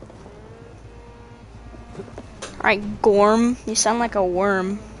 Alright, Gorm, you sound like a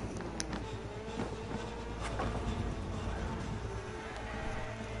worm.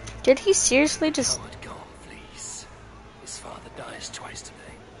 Did he seriously just... Coward Gorm flees. His father dies twice today.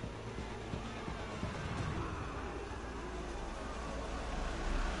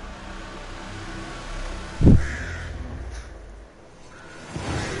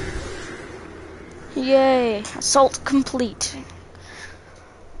 Yay, assault complete.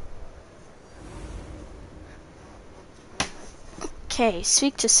 Okay,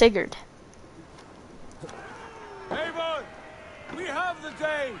 speak to Sigurd. Eivor, we have the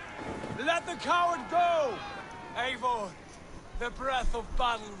day. Let the coward go. Eivor, the breath of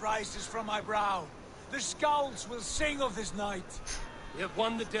battle rises from my brow. The scouts will sing of this night. We have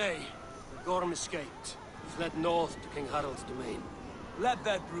won the day. Gorm escaped. He fled north to King Harald's domain. Let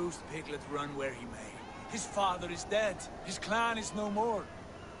that bruised piglet run where he may. His father is dead. His clan is no more.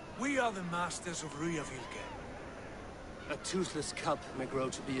 We are the masters of Ryjavilke. A toothless cub may grow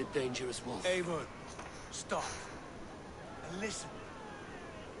to be a dangerous wolf. Eivor, stop. And listen.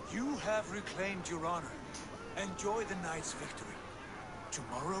 You have reclaimed your honor. Enjoy the night's victory.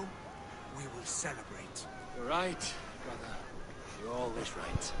 Tomorrow, we will celebrate. You're right, brother. You're always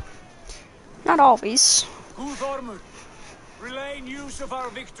right. Not always. Guthormur, relay news of our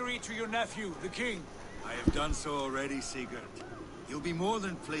victory to your nephew, the king. I have done so already, Sigurd. He'll be more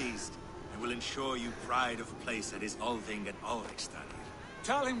than pleased, and will ensure you pride of place at his Althing at Ulrichstad.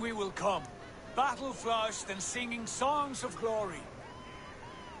 Tell him we will come, battle-flushed and singing songs of glory.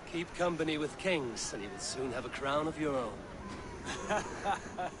 Keep company with kings, and you will soon have a crown of your own.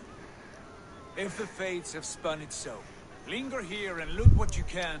 If the fates have spun it so, linger here and loot what you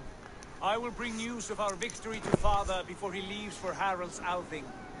can. I will bring news of our victory to father before he leaves for Harald's Althing.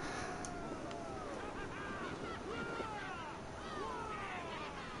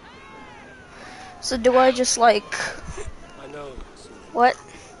 So do I just like... I know. What?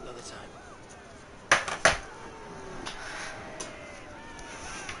 Another time.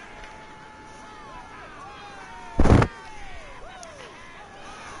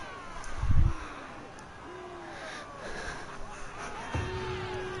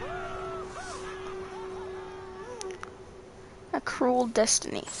 A cruel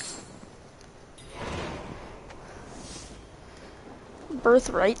destiny.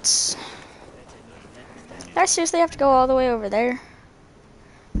 Birthrights. Did I seriously have to go all the way over there?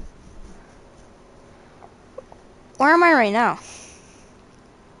 Where am I right now?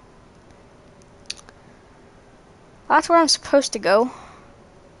 That's where I'm supposed to go.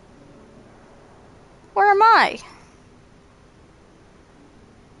 Where am I?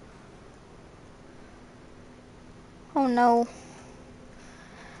 Oh no.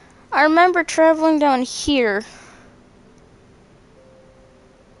 I remember traveling down here.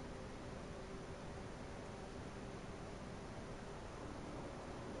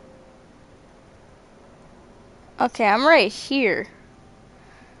 Okay, I'm right here.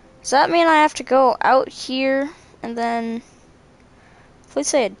 Does that mean I have to go out here and then... Please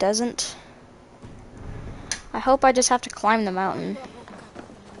say it doesn't. I hope I just have to climb the mountain.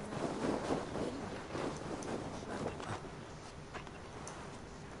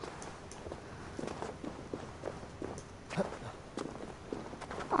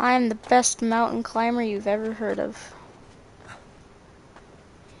 I'm the best mountain climber you've ever heard of.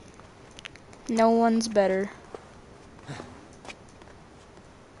 No one's better.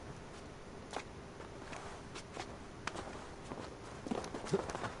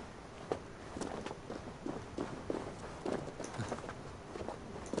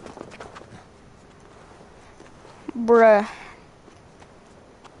 Bruh.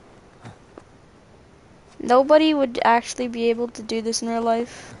 Nobody would actually be able to do this in real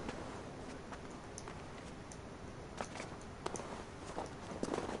life.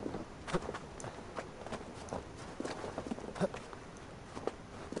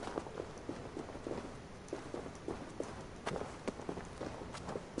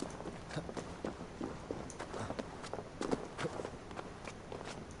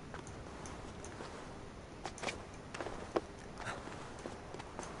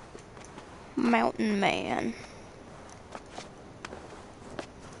 Mountain Man.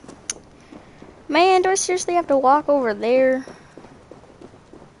 Man, do I seriously have to walk over there?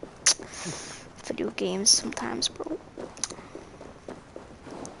 Video games sometimes, bro.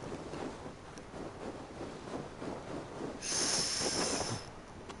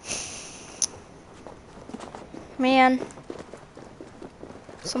 Man,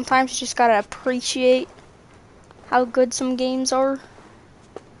 sometimes you just gotta appreciate how good some games are.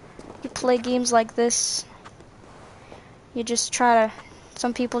 You play games like this, you just try to,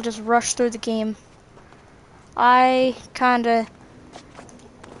 some people just rush through the game. I kinda,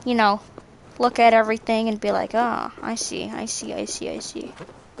 you know, look at everything and be like, ah, I see. And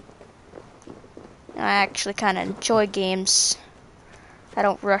I actually kinda enjoy games. I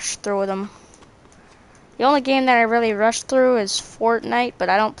don't rush through them. The only game that I really rush through is Fortnite, but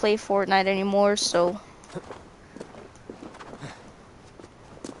I don't play Fortnite anymore, so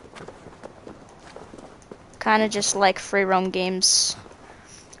kinda just like free roam games.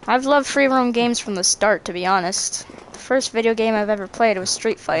 I've loved free roam games from the start, to be honest. The first video game I've ever played was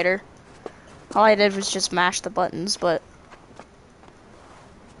Street Fighter. All I did was just mash the buttons, but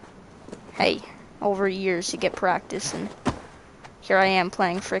hey, over years you get practice, and here I am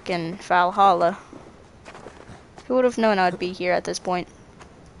playing frickin' Valhalla. Who would have known I'd be here at this point?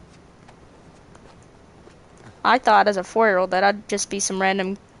 I thought as a 4-year-old that I'd just be some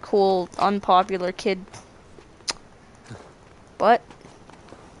random cool, unpopular kid. But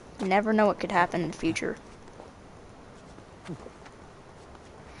you never know what could happen in the future.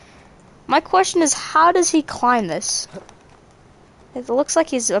 My question is, how does he climb this? It looks like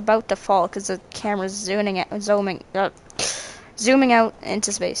he's about to fall because the camera's zooming out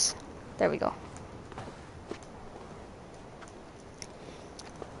into space. There we go.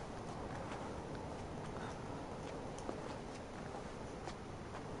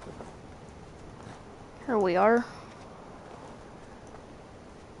 Here we are.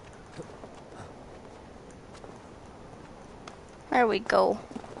 There we go.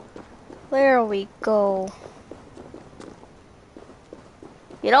 There we go.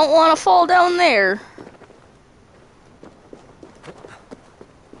 You don't want to fall down there.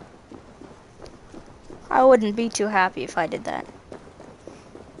 I wouldn't be too happy if I did that.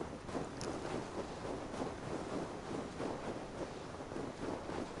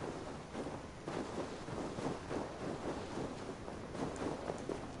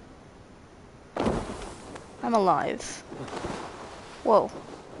 I'm alive. Whoa.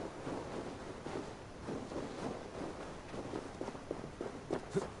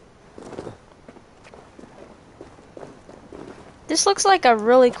 This looks like a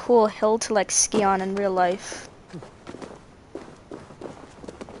really cool hill to like ski on in real life.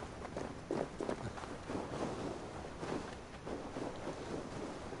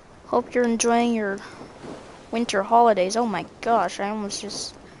 Hope you're enjoying your winter holidays. Oh my gosh, I almost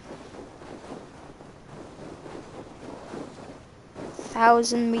just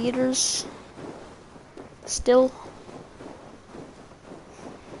 1,000 meters still.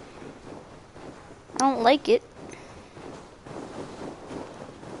 I don't like it.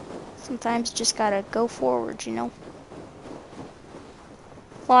 Sometimes you just gotta go forward, you know?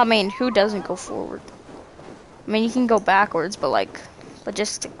 Well, I mean, who doesn't go forward? I mean, you can go backwards, but like,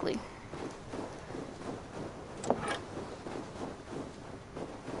 logistically.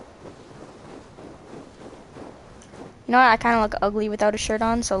 You know what? I kind of look ugly without a shirt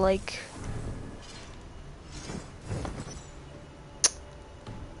on, so like...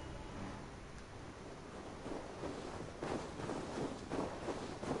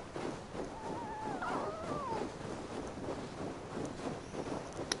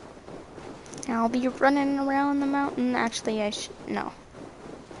 I'll be running around the mountain. Actually, I should... No.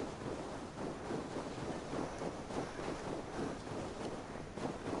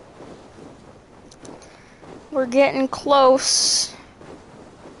 We're getting close.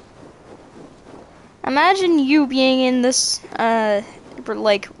 Imagine you being in this,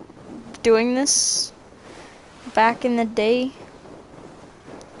 like, doing this back in the day.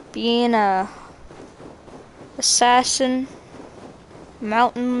 Being a assassin,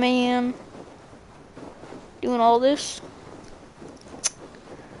 mountain man, doing all this.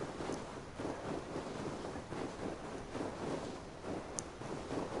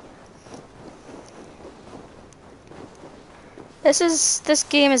 This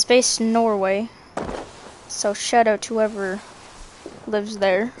game is based in Norway, so shout out to whoever lives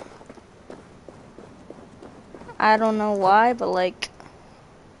there. I don't know why, but like,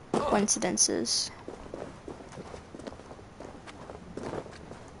 coincidences.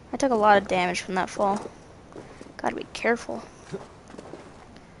 I took a lot of damage from that fall. Gotta be careful.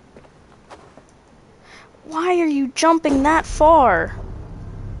 Why are you jumping that far?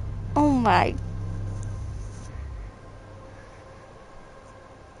 Oh my.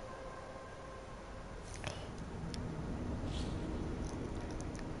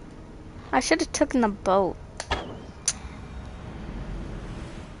 I should have taken the boat.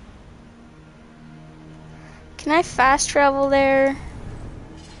 Can I fast travel there?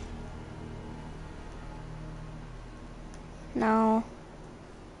 No.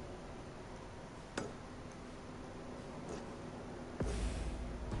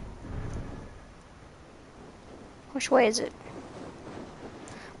 Which way is it?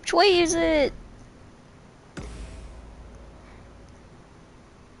 Which way is it?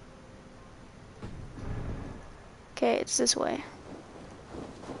 Okay, it's this way.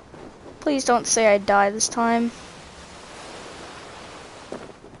 Please don't say I die this time.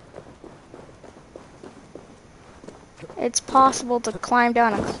 It's possible to climb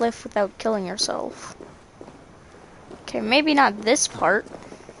down a cliff without killing yourself. Okay, maybe not this part.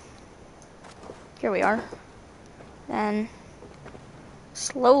 Here we are. Then,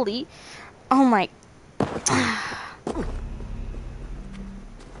 slowly. Oh my.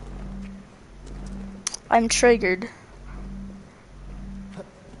 I'm triggered.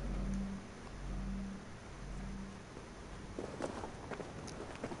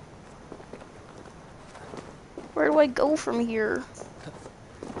 Where do I go from here?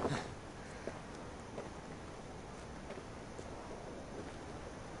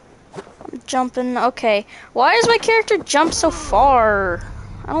 I'm jumping. Okay. Why does my character jump so far?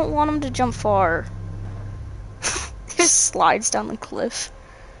 I don't want him to jump far. He just slides down the cliff.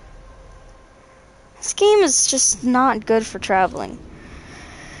 This game is just not good for traveling.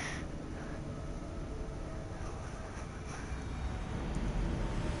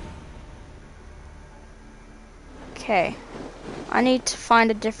 Okay. I need to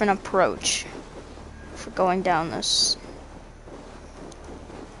find a different approach for going down this.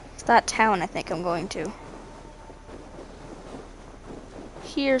 It's that town I think I'm going to.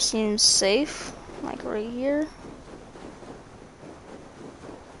 Here seems safe, like right here.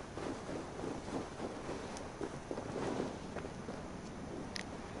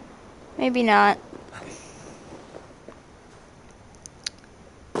 Maybe not.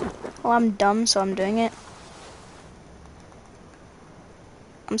 Well, I'm dumb, so I'm doing it.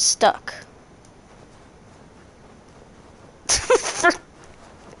 I'm stuck.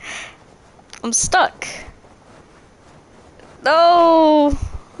 I'm stuck. No!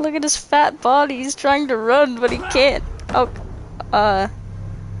 Look at his fat body. He's trying to run, but he can't. Oh,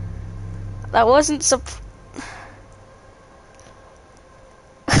 that wasn't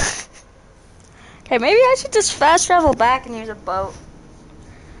Okay, maybe I should just fast travel back and use a boat.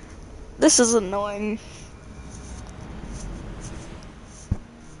 This is annoying.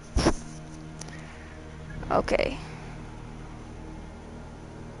 Okay.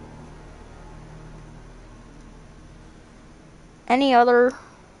 Any other?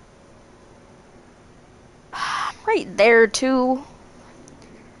 Right there, too.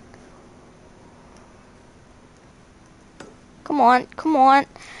 Come on, come on.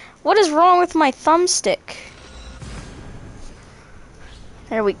 What is wrong with my thumbstick?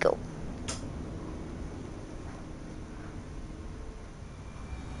 There we go.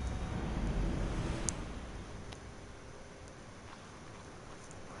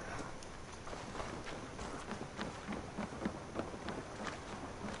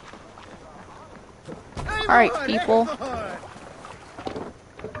 Alright, people.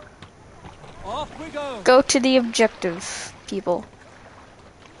 Off we go. Go to the objective, people.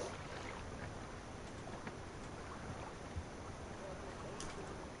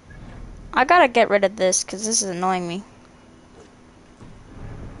 I gotta get rid of this, because this is annoying me.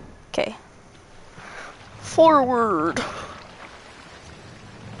 Okay. Forward.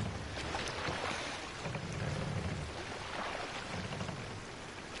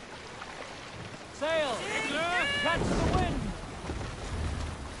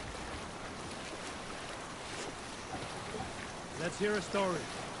 Let's hear a story.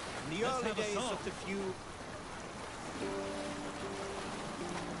 In the Let's early have a days song. of the few...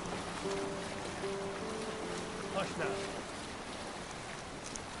 Hush now.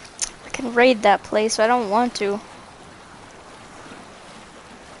 I can raid that place, but I don't want to.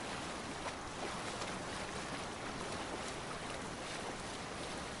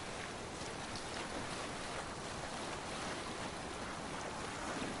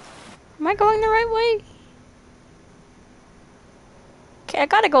 Am I going the right way? Okay, I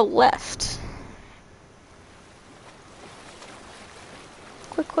gotta go left.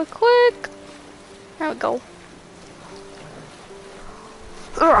 Quick, quick, quick. There we go.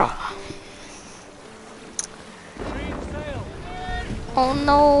 Ugh. Oh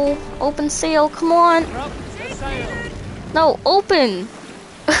no. Open sail, come on. No, open.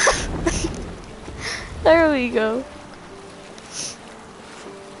 There we go.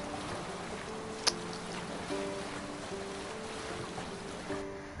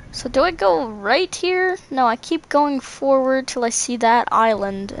 So do I go right here? No, I keep going forward till I see that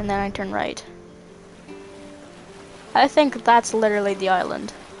island and then I turn right. I think that's literally the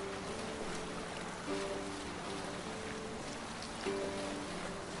island.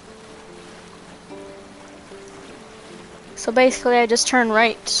 So basically I just turn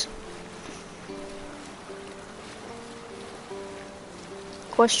right.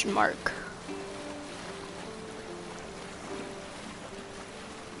 Question mark.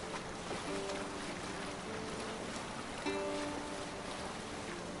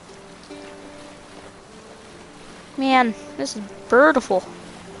 Man, this is beautiful.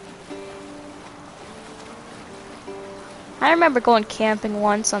 I remember going camping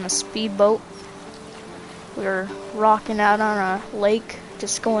once on a speedboat. We were rocking out on a lake,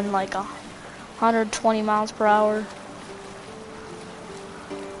 just going like 120 miles per hour.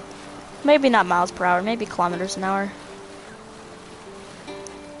 Maybe not miles per hour, maybe kilometers an hour.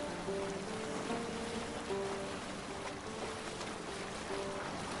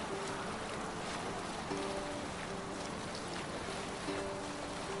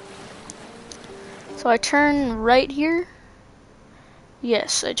 So I turn right here.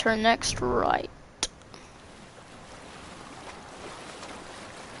 Yes, I turn next right.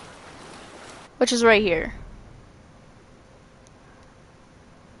 Which is right here.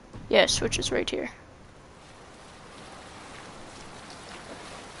 Yes, which is right here.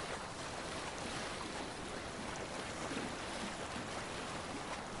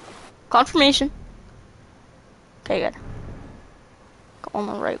 Confirmation. Okay, good. Going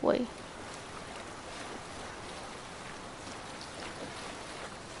the right way.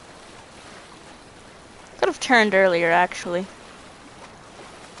 Could have turned earlier, actually.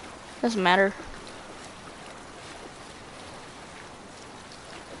 Doesn't matter.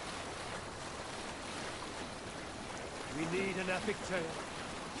 We need an epic tale.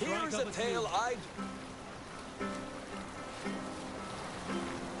 Here's a tale I'd...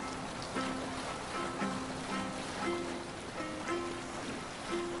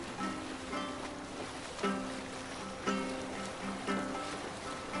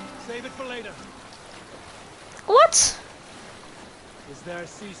 Save it for later. What? Is there a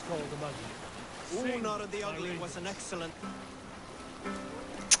sea scroll among you? Omar the Ugly was an excellent...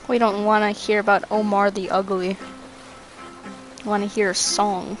 We don't want to hear about Omar the Ugly. We want to hear a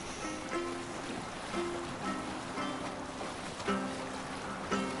song.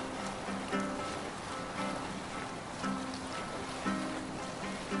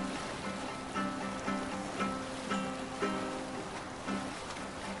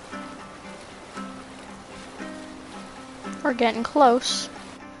 We're getting close.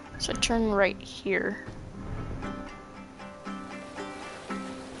 So turn right here.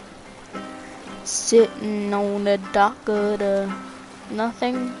 Sitting on the dock of the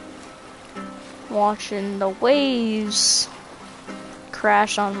nothing. Watching the waves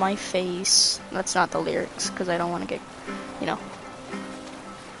crash on my face. That's not the lyrics, because I don't want to get, you know.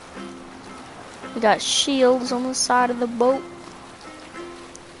 We got shields on the side of the boat.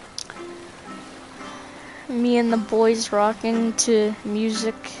 Me and the boys rocking to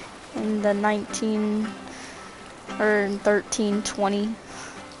music in the 1320.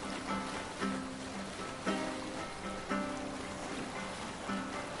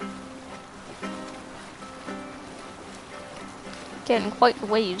 Getting quite the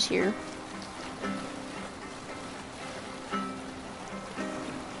waves here.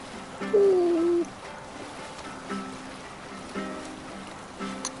 Ooh.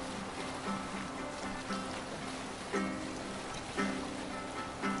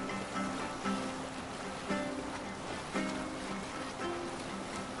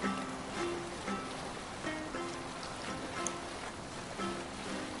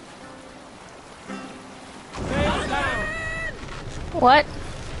 What?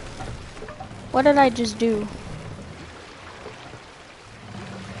 What did I just do?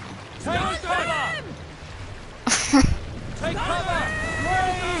 Take cover! Take cover!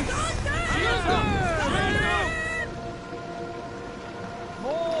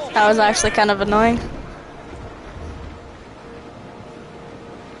 That was actually kind of annoying.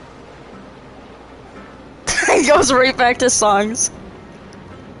 He goes right back to songs.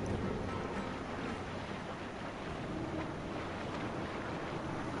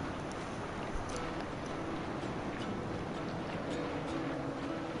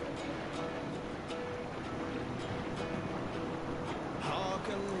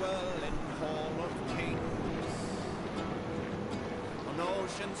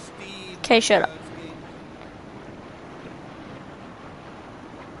 Okay, shut up.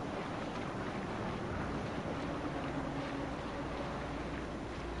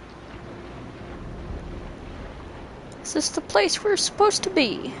 Is this the place we're supposed to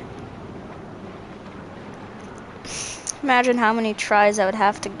be? Imagine how many tries I would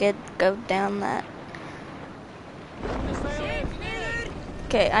have to go down that.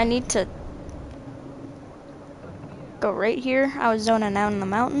 Okay, I need to go right here. I was zoning out in the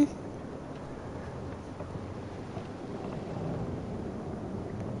mountain.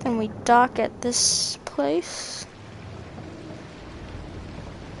 Then we dock at this place.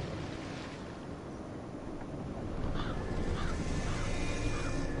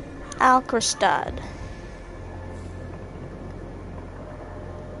 Alcrestad.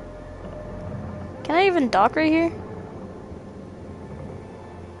 Can I even dock right here?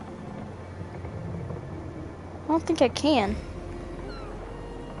 I don't think I can.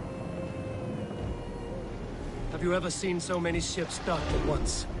 Have you ever seen so many ships docked at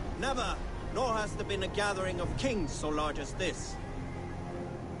once? Never, nor has there been a gathering of kings so large as this.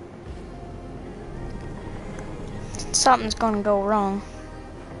 Something's gonna go wrong.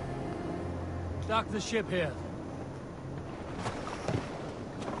 Dock the ship here.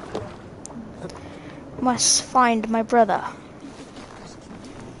 Must find my brother.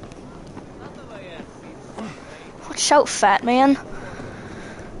 Watch out, fat man.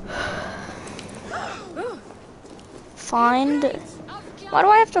 Find... Why do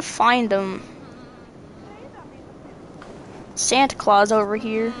I have to find him? Santa Claus over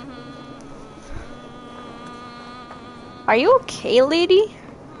here. Are you okay, lady?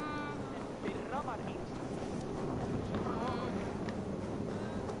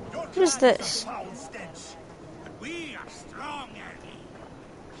 What is this? We are strong, Ernie.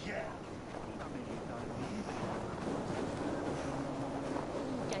 Yeah.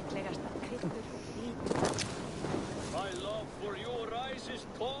 My love for you rises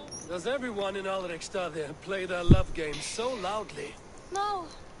tall. Does everyone in Alrekstad play their love game so loudly? No,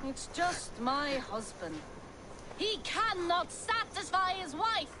 it's just my husband. He cannot satisfy his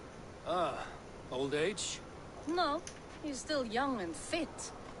wife. Ah, old age? No, he's still young and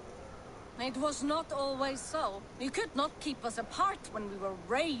fit. It was not always so. He could not keep us apart when we were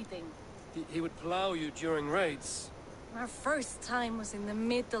raiding. He would plow you during raids. Our first time was in the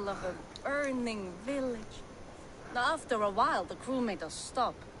middle of a burning village. After a while, the crew made us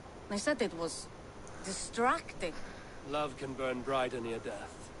stop. They said it was distracting. Love can burn brighter near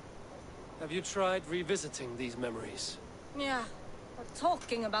death. Have you tried revisiting these memories? Yeah, but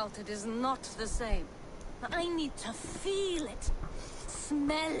talking about it is not the same. I need to feel it.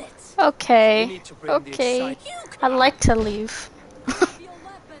 Smell it. Okay. Okay. I'd like to leave. Your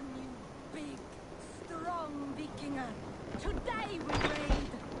weapon, you big, strong Vikinger. Today we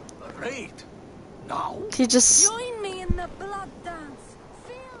raid. A raid? Now? He just... Join me in the blood dance.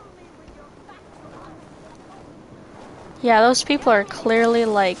 Fill me with your battle. Yeah, those people are clearly,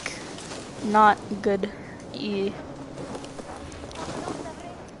 like, not good.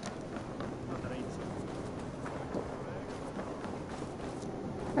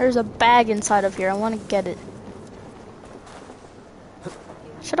 There's a bag inside of here. I want to get it.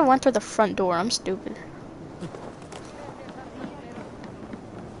 Should have went through the front door. I'm stupid.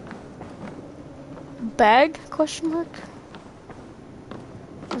 Bag? Question mark?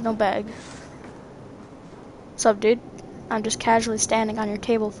 There's no bag. What's up, dude? I'm just casually standing on your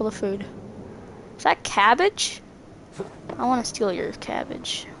table full of food. Is that cabbage? I want to steal your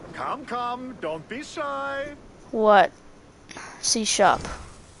cabbage. Come, come, don't be shy. What? C shop.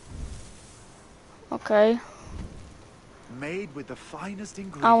 Okay. Made with the finest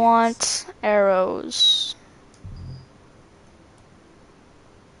ingredients. I want arrows.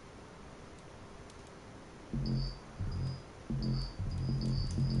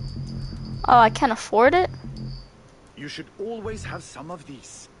 Oh, I can't afford it? You should always have some of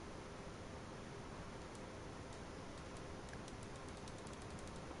these.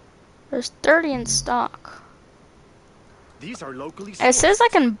 There's 30 in stock. These are locally It sourced. says I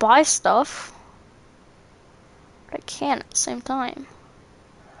can buy stuff, but I can't at the same time.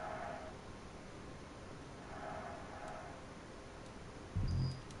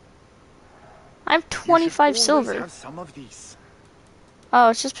 I have 25 silver. Have some of these. Oh,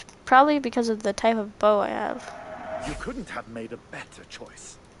 it's just probably because of the type of bow I have. You couldn't have made a better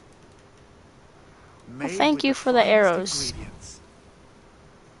choice. Well, thank you for the arrows.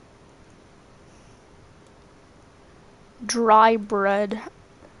 Dry bread.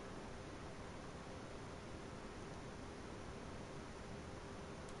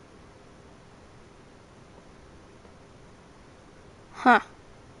 Huh.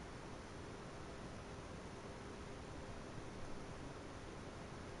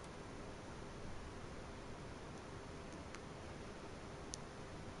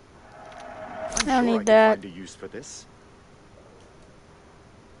 I don't need that. Find a use for this.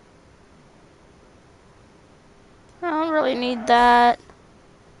 I don't really need that.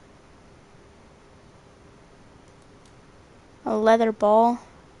 A leather ball.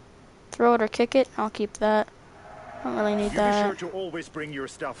 Throw it or kick it. I'll keep that. I don't really need that. Be sure to always bring your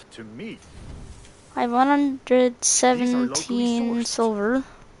stuff to me. I have 117 silver.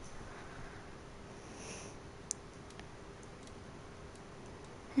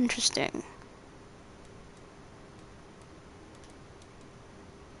 Interesting.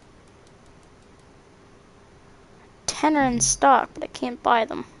 Are in stock, but I can't buy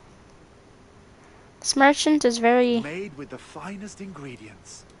them. This merchant is very made with the finest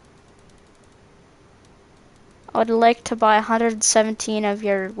ingredients. I would like to buy 117 of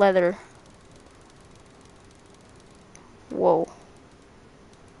your leather. Whoa.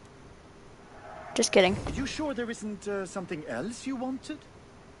 Just kidding. Are you sure there isn't something else you wanted?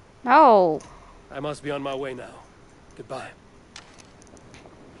 No. I must be on my way now. Goodbye.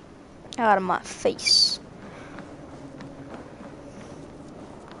 Out of my face.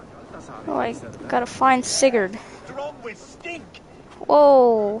 Oh, I gotta find Sigurd.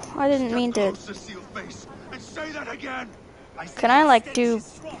 Whoa, I didn't mean to. Can I like do...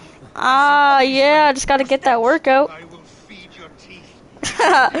 Ah, yeah, I just gotta get that workout.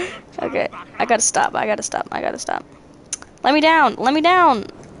 Okay, I gotta stop, I gotta stop. Let me down, let me down!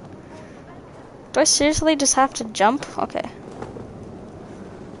 Do I seriously just have to jump? Okay.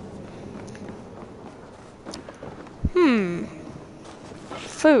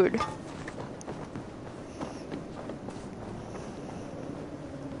 Food.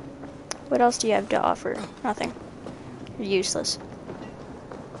 What else do you have to offer? Nothing. You're useless.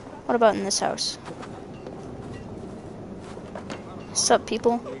 What about in this house? What's up,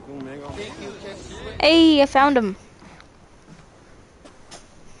 people? Hey, I found him.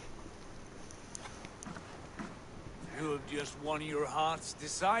 You have just won your heart's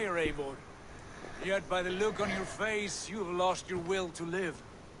desire, Eivor. Yet by the look on your face, you have lost your will to live.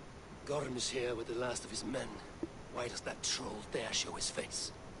 Gorm is here with the last of his men. Why does that troll dare show his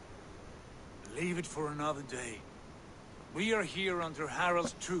face? Leave it for another day. We are here under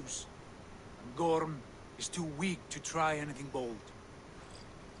Harald's truce, and Gorm is too weak to try anything bold.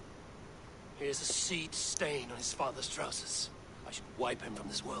 Here's a seed stain on his father's trousers. I should wipe him from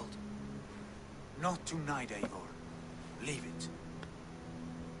this world. Not tonight, Eivor. Leave it.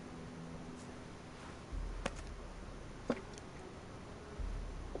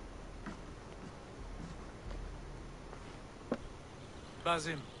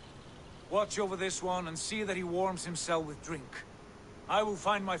 Basim, watch over this one and see that he warms himself with drink. I will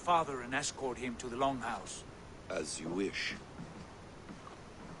find my father and escort him to the Longhouse. As you wish.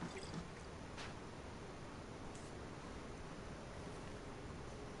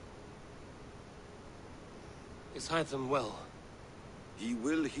 Is Hytham well? He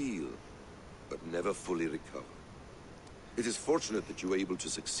will heal, but never fully recover. It is fortunate that you were able to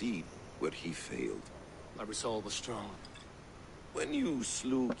succeed where he failed. My resolve was strong. When you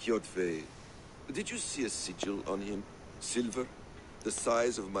slew Kjotve, did you see a sigil on him? Silver, the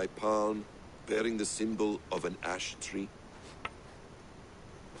size of my palm, bearing the symbol of an ash tree?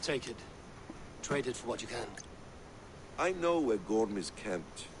 Take it. Trade it for what you can. I know where Gorm is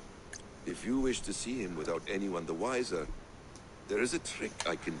camped. If you wish to see him without anyone the wiser, there is a trick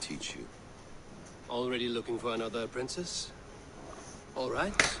I can teach you. Already looking for another princess? All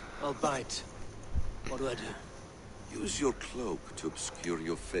right, I'll bite. What do I do? Use your cloak to obscure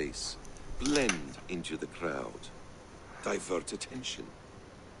your face. Blend into the crowd. Divert attention.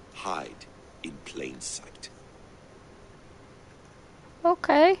 Hide in plain sight.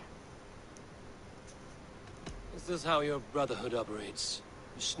 Okay. Is this how your brotherhood operates?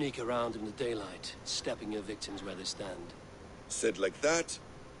 You sneak around in the daylight, stepping your victims where they stand. Said like that,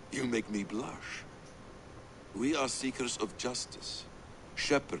 You make me blush. We are seekers of justice,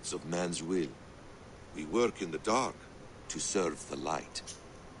 shepherds of man's will. We work in the dark to serve the light.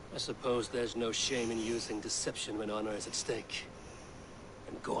 I suppose there's no shame in using deception when honor is at stake.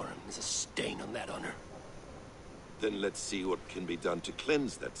 And Gorham is a stain on that honor. Then let's see what can be done to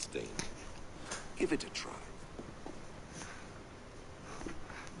cleanse that stain. Give it a try.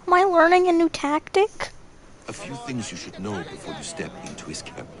 Am I learning a new tactic? A few things you should know before you step into his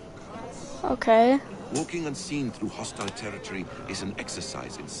camp. Okay. Walking unseen through hostile territory is an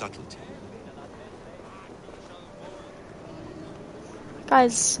exercise in subtlety.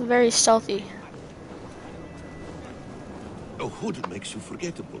 Guy's very stealthy. A hood makes you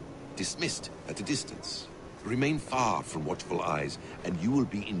forgettable, dismissed at a distance. Remain far from watchful eyes, and you will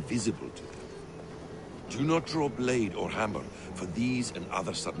be invisible to them. Do not draw blade or hammer, for these and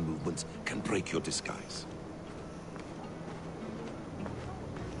other sudden movements can break your disguise.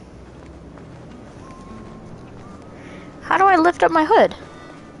 How do I lift up my hood?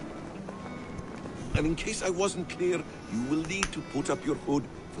 And in case I wasn't clear, you will need to put up your hood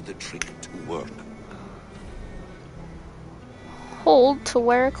for the trick to work. Hold to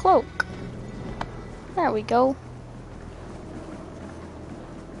wear a cloak. There we go.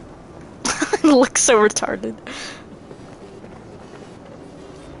 It looks so retarded.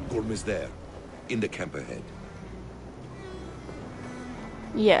 Gorm is there, in the camp ahead.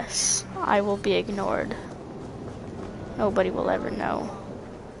 Yes, I will be ignored. Nobody will ever know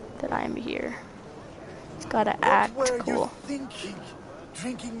that I am here. It's gotta act What were cool. you thinking?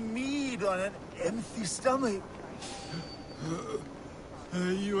 Drinking mead on an empty stomach?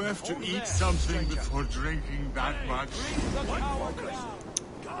 You have to eat something before drinking that much.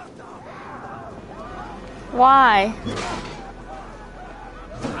 Why?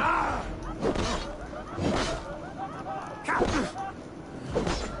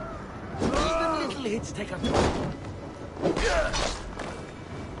 Even little hits take a toll.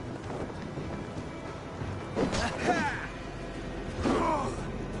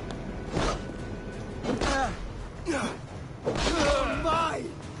 My!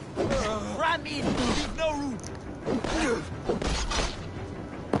 Ram in! Leave no room!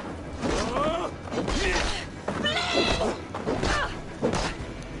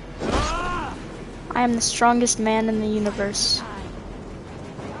 I am the strongest man in the universe.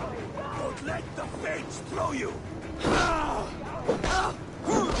 Don't let the fates throw you! Going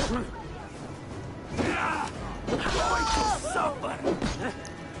to suffer!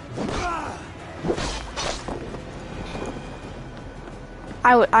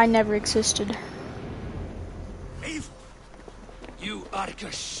 I never existed. You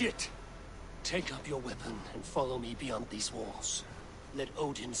Arca shit! Take up your weapon and follow me beyond these walls. Let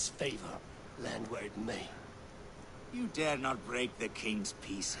Odin's favor land where it may. You dare not break the king's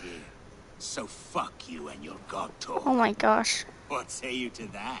peace here. So fuck you and your god talk. Oh my gosh. What say you to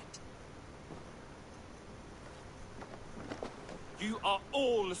that? You are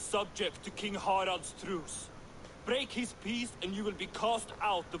all subject to King Harald's truce. Break his peace and you will be cast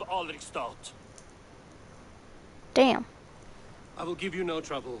out of Alrikstad. Damn. I will give you no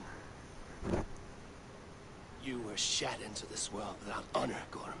trouble. You were shat into this world without honor,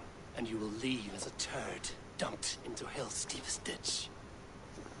 Gorm, and you will leave as a turd dumped into hell's deepest ditch.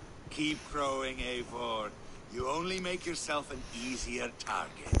 Keep crowing, Eivor. You only make yourself an easier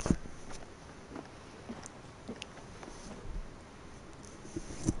target.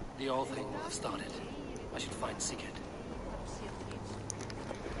 The old thing will have started. I should find Sigurd.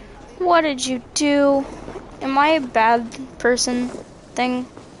 What did you do? Am I a bad person? Thing?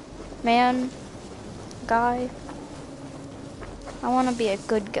 Man? Guy? I want to be a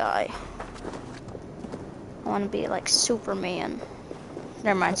good guy. I want to be like Superman.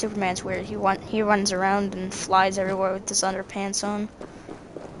 Never mind, Superman's weird. He runs around and flies everywhere with his underpants on.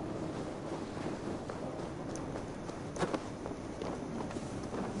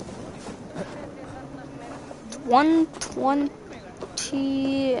 It's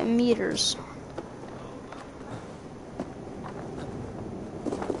 120 meters.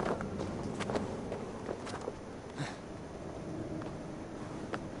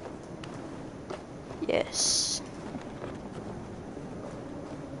 Yes.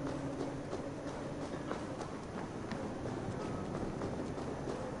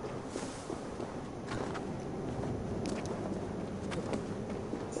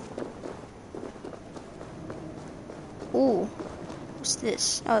 Ooh. What's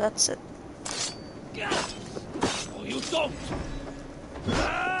this? Oh, that's it. Oh, you don't!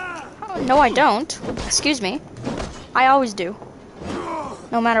 Oh, no, I don't. Excuse me. I always do.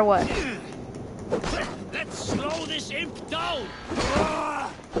 No matter what. Let's slow this imp down!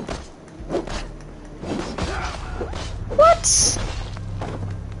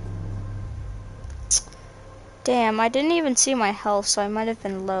 Damn, I didn't even see my health, so I might have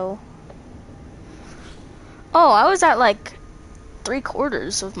been low. Oh, I was at like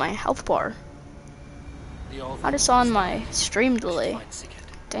 3/4 of my health bar. I just saw on my stream delay.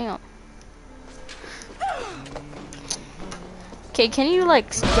 Damn. Okay, can you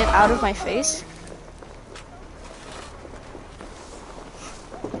like get out of my face?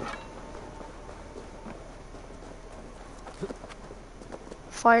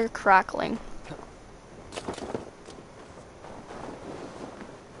 Fire crackling.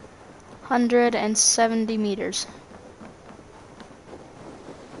 170 meters.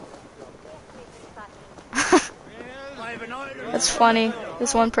 That's funny.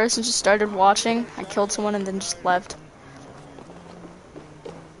 This one person just started watching. I killed someone and then just left.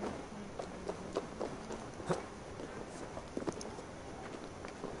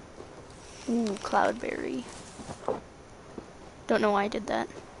 Ooh, cloudberry. Don't know why I did that.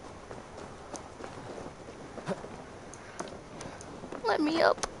 Let me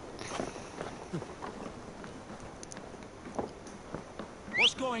up.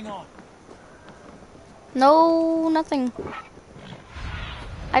 What's going on? No, nothing.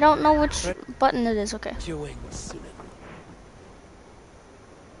 I don't know which button it is. Okay.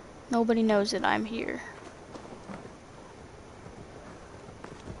 Nobody knows that I'm here.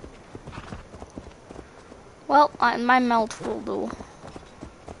 Well, my mouth will do.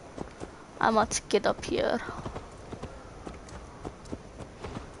 I must get up here.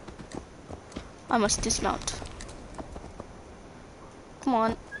 I must dismount. Come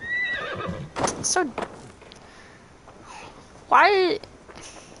on. So... Why...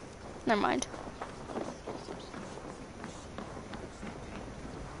 Never mind.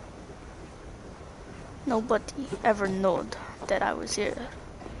 Nobody ever knowed that I was here.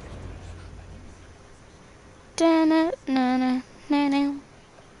 Tell me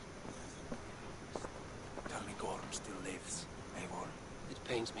Gorm still lives, Eivor. It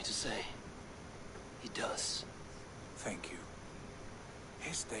pains me to say. He does. Thank you.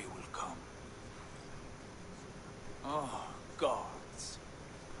 His day will come. Oh, gods.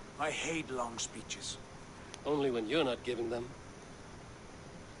 I hate long speeches. Only when you're not giving them.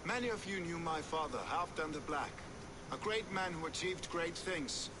 Many of you knew my father, Halfdan the Black. A great man who achieved great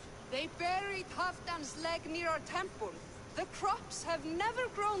things. They buried Halfdan's leg near our temple. The crops have never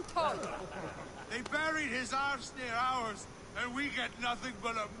grown tall. They buried his arse near ours, and we get nothing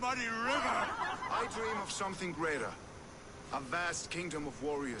but a muddy river. I dream of something greater. A vast kingdom of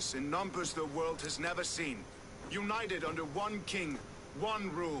warriors in numbers the world has never seen. United under one king, one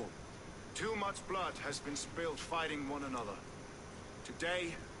rule. Too much blood has been spilled fighting one another.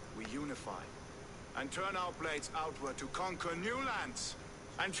 Today, we unify and turn our blades outward to conquer new lands.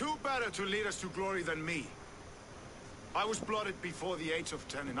 And who better to lead us to glory than me? I was blooded before the age of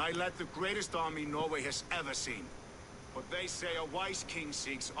 10, and I led the greatest army Norway has ever seen. But they say a wise king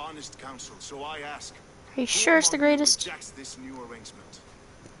seeks honest counsel, so I ask... Are you sure it's the greatest? ...rejects this new arrangement?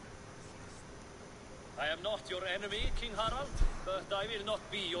 I am not your enemy, King Harald, but I will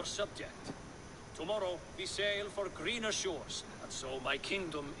not be your subject. Tomorrow we sail for greener shores, and so my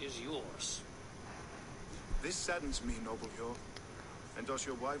kingdom is yours. This saddens me, noble Hjor. And does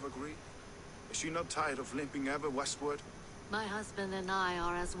your wife agree? Is she not tired of limping ever westward? My husband and I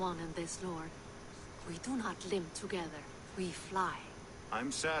are as one in this, Lord. We do not limp together. We fly.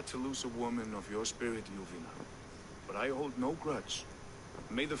 I'm sad to lose a woman of your spirit, Ljuvina. But I hold no grudge.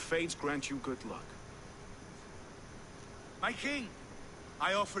 May the fates grant you good luck. My king,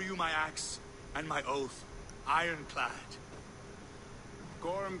 I offer you my axe and my oath, ironclad.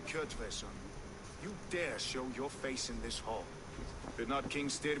 Gorm Kjotveson, you dare show your face in this hall. Did not King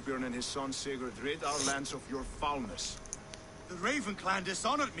Styrbjörn and his son Sigurd rid our lands of your foulness? The Raven clan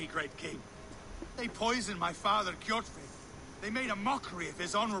dishonored me, great king. They poisoned my father, Kjotve. They made a mockery of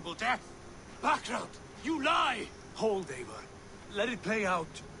his honorable death. Background, you lie! Hold, Eivor. Let it play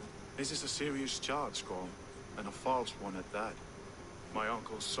out. This is a serious charge, Gorm, and a false one at that. My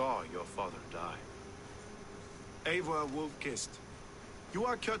uncle saw your father die. Eivor Wolf-Kissed, you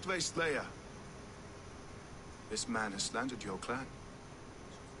are Kjotve's slayer. This man has slandered your clan.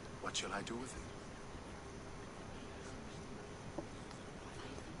 What shall I do with him?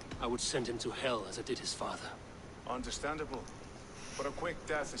 I would send him to hell as I did his father. Understandable. But a quick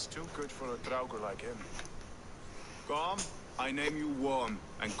death is too good for a Draugr like him. Gorm, I name you Worm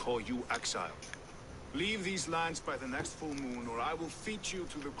and call you exile. Leave these lands by the next full moon, or I will feed you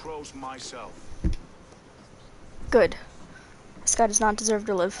to the crows myself. Good. This guy does not deserve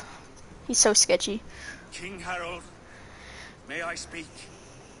to live. He's so sketchy. King Harald, may I speak?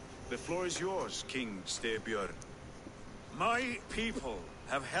 The floor is yours, King Styrbjörn. My people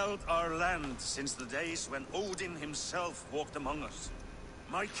have held our land since the days when Odin himself walked among us.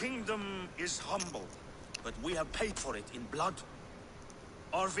 My kingdom is humble, but we have paid for it in blood.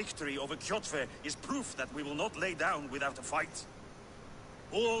 Our victory over Kjotve is proof that we will not lay down without a fight.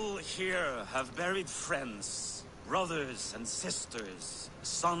 All here have buried friends, brothers and sisters,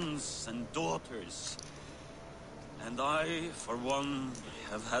 sons and daughters. And I, for one,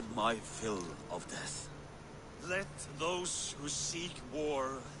 have had my fill of death. Let those who seek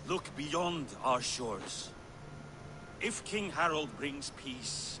war look beyond our shores. If King Harald brings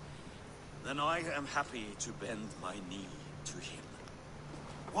peace, then I am happy to bend my knee to him.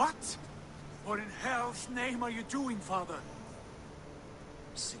 What? What in hell's name are you doing, father?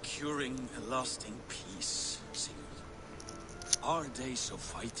 Securing a lasting peace, Sigurd. Our days of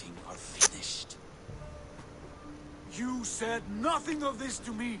fighting are finished. You said nothing of this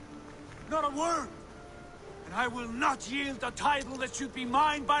to me. Not a word. And I will not yield a title that should be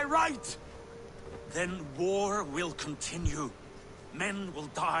mine by right. Then war will continue. Men will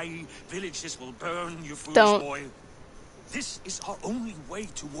die, villages will burn, you foolish boy. This is our only way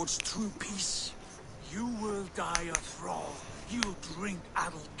towards true peace. You will die a thrall. You drink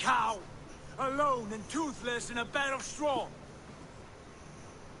addled cow. Alone and toothless in a bed of straw.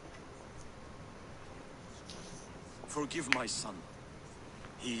 Forgive my son.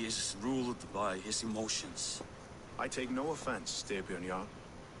 He is ruled by his emotions. I take no offense, Styrbjörn Jarl,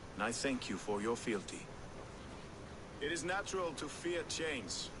 and I thank you for your fealty. It is natural to fear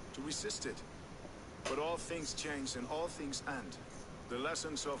change, to resist it. But all things change and all things end. The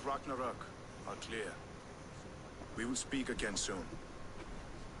lessons of Ragnarok are clear. We will speak again soon.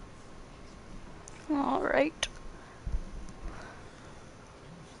 Alright.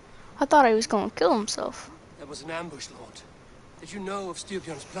 I thought he was going to kill himself. That was an ambush, Lord. Did you know of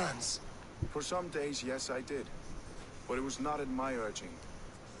Styrbjörn's plans? For some days, yes, I did. But it was not at my urging.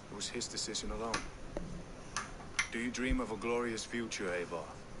 It was his decision alone. Do you dream of a glorious future, Eivor?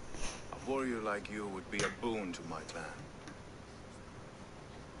 A warrior like you would be a boon to my clan.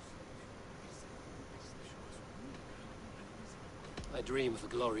 I dream of a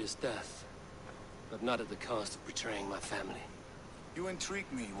glorious death, but not at the cost of betraying my family. You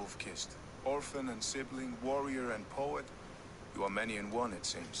intrigue me, Wolf-Kissed. Orphan and sibling, warrior and poet. You are many in one, it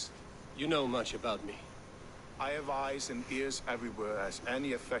seems. You know much about me. I have eyes and ears everywhere, as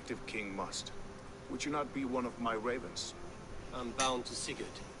any effective king must. Would you not be one of my ravens? I'm bound to Sigurd,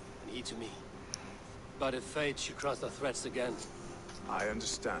 and he to me. But if fate should cross our threads again... I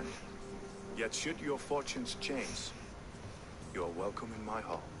understand. Yet should your fortunes change, you are welcome in my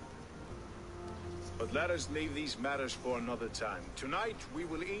hall. But let us leave these matters for another time. Tonight, we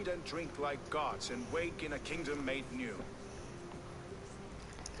will eat and drink like gods and wake in a kingdom made new.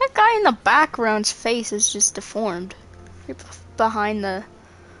 That guy in the background's face is just deformed. Right behind the...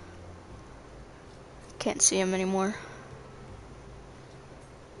 Can't see him anymore.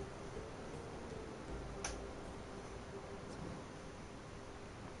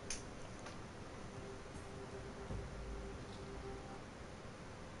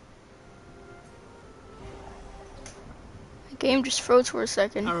 The game just froze for a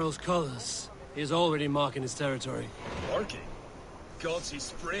second. Harald's colors. He is already marking his territory. Marking? Gods, he's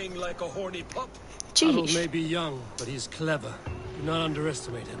spraying like a horny pup. Harald may be young, but he's clever. Do not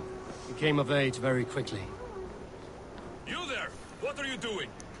underestimate him. He came of age very quickly. You there! What are you doing?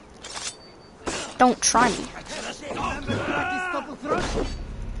 Don't try me.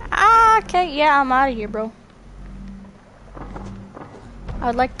 Ah, okay, yeah, I'm out of here, bro. I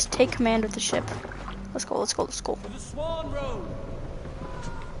would like to take command of the ship. Let's go, let's go, let's go. The Swan Road.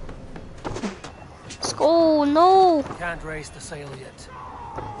 Let's go, no! Can't raise the sail yet.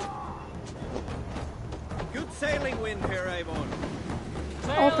 Good sailing wind here, Avon.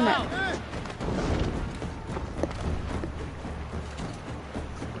 Open it.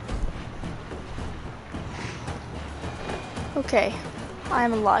 Okay, I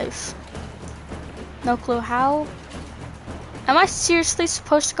am alive. No clue how. Am I seriously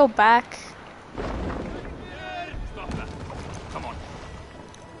supposed to go back? Come on.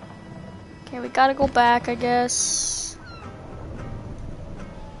 Okay, we gotta go back, I guess.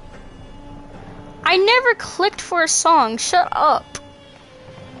 I never clicked for a song. Shut up.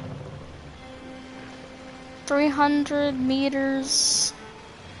 300 meters.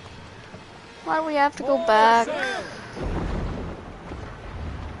 Why do we have to go back?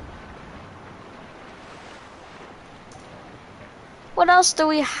 What else do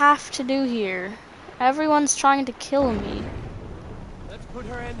we have to do here? Everyone's trying to kill me. Let's put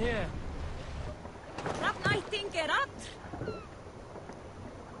her in here.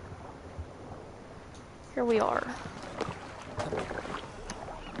 Here we are.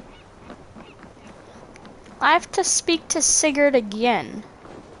 I have to speak to Sigurd again.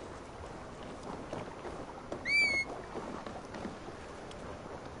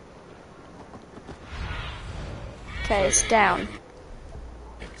 Okay, it's down.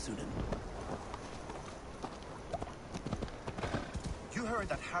 You heard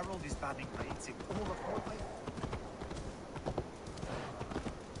that Harold is banning raids in all of Norway?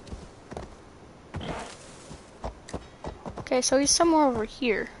 Okay, so he's somewhere over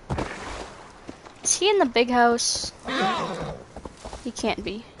here. Is he in the big house? He can't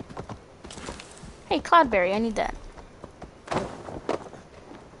be. Hey, Cloudberry, I need that.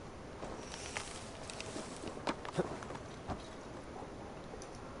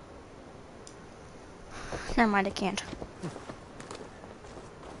 Never mind, I can't.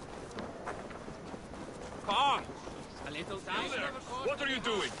 Ah! A little down there. What are you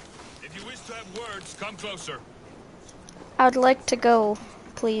doing? If you wish to have words, come closer. I'd like to go,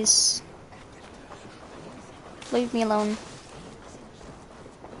 please. Leave me alone.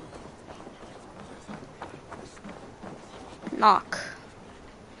 Knock.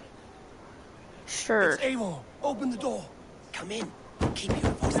 Sure. It's Eivor. Open the door. Come in. Keep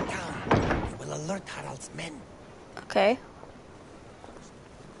your voice down. You will alert Harald's men. Okay.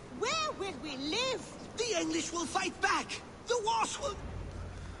 Where will we live? The English will fight back. The wars will...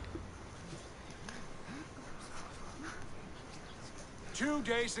 Two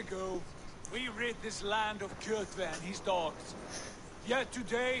days ago, we rid this land of Kjotve and his dogs. Yet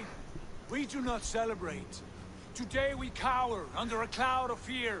today, we do not celebrate. Today we cower under a cloud of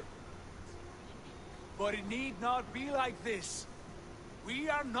fear. But it need not be like this. We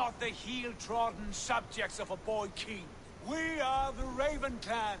are not the heel-trodden subjects of a boy king. We are the Raven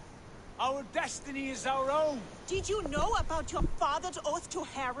clan. Our destiny is our own. Did you know about your father's oath to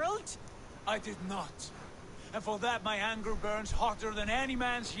Harold? I did not. And for that my anger burns hotter than any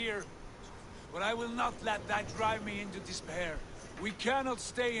man's here. But I will not let that drive me into despair. We cannot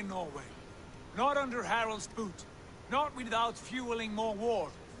stay in Norway. Not under Harald's boot. Not without fueling more war.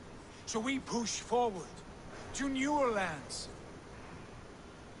 So we push forward. To newer lands.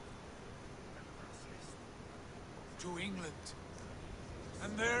 To England.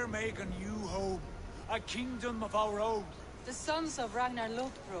 And there make a new home. A kingdom of our own. The sons of Ragnar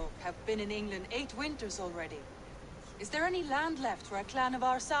Lothbrok have been in England 8 winters already. Is there any land left for a clan of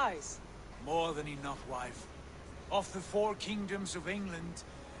our size? More than enough, wife. Of the 4 kingdoms of England,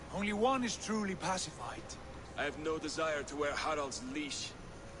 only one is truly pacified. I have no desire to wear Harald's leash.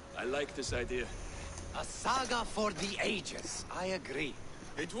 I like this idea. A saga for the ages. I agree.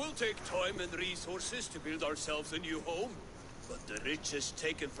 It will take time and resources to build ourselves a new home. But the riches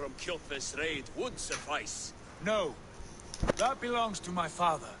taken from Kjotve's raid would suffice. No. That belongs to my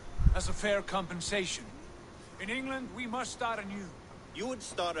father, as a fair compensation. In England, we must start anew. You would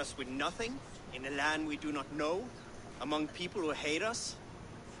start us with nothing? In a land we do not know? Among people who hate us?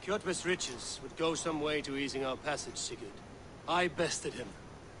 Kjotve's riches would go some way to easing our passage, Sigurd. I bested him.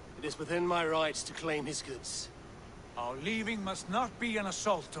 It is within my rights to claim his goods. Our leaving must not be an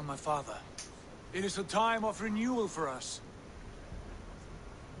assault on my father. It is a time of renewal for us.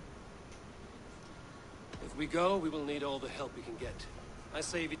 If we go, we will need all the help we can get. I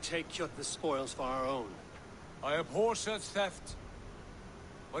say we take Kjotve's spoils for our own. I abhor such theft.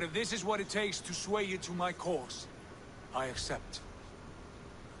 But if this is what it takes to sway you to my cause, I accept.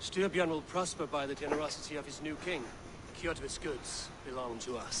 Styrbjörn will prosper by the generosity of his new king. Kjotve's goods belong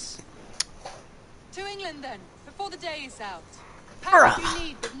to us. To England then, before the day is out. Power you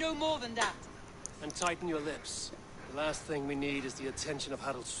need, but no more than that. And tighten your lips. The last thing we need is the attention of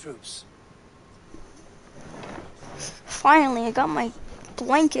Harald's troops. Finally, I got my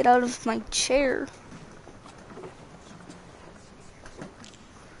blanket out of my chair.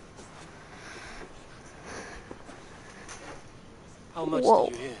 How much Whoa.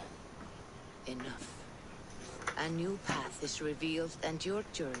 do you hear? Enough. A new path is revealed and your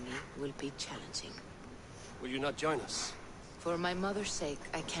journey will be challenging. Will you not join us? For my mother's sake,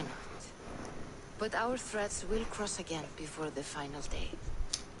 I cannot. But our threads will cross again before the final day.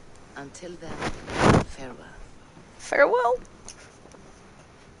 Until then, farewell. Farewell?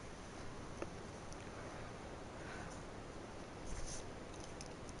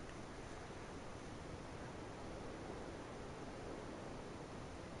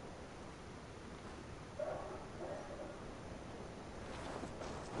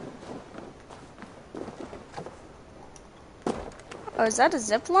 Oh, is that a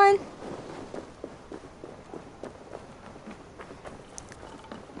zip line?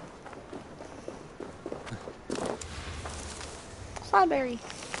 Cloudberry.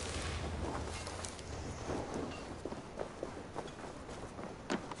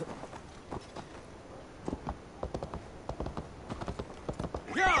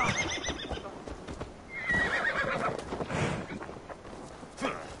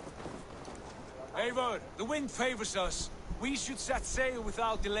 The wind favors us. We should set sail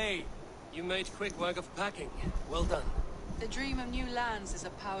without delay. You made quick work of packing. Well done. The dream of new lands is a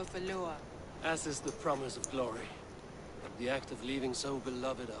powerful lure. As is the promise of glory. But the act of leaving so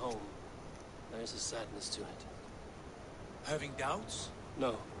beloved a home, there is a sadness to it. Having doubts?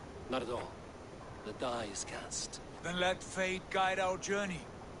 No, not at all. The die is cast. Then let fate guide our journey.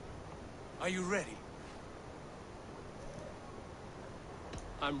 Are you ready?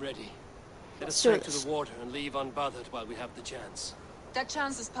 I'm ready. Let us Do trek to this. the water and leave unbothered while we have the chance. That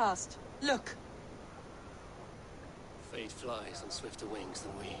chance is past. Look! Fate flies on swifter wings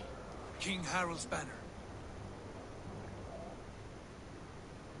than we. King Harald's banner.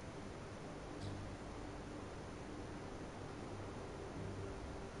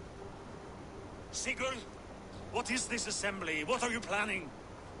 Sigurd, what is this assembly? What are you planning?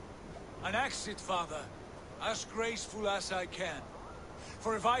 An exit, father. As graceful as I can.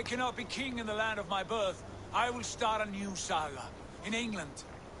 For if I cannot be king in the land of my birth, I will start a new saga. In England.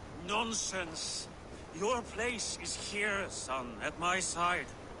 Nonsense. Your place is here, son, at my side.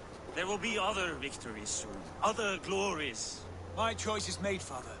 There will be other victories soon. Other glories. My choice is made,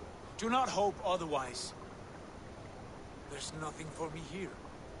 father. Do not hope otherwise. There's nothing for me here.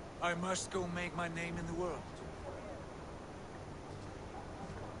 I must go make my name in the world.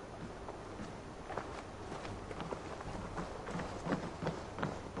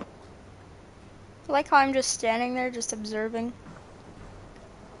 I like how I'm just standing there, just observing.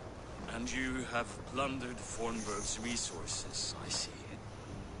 And you have plundered Fornburg's resources, I see.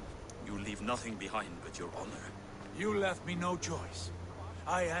 You leave nothing behind but your honor. You left me no choice.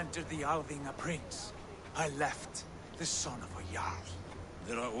 I entered the Alving a prince. I left the son of a Jarl.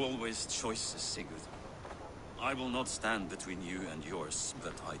 There are always choices, Sigurd. I will not stand between you and yours,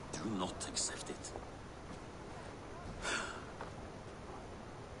 but I do not accept it.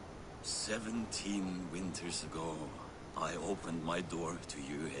 17 winters ago, I opened my door to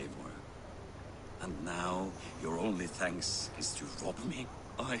you, Eivor. And now, your only thanks is to rob me?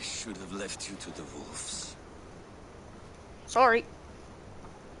 I should have left you to the wolves. Sorry.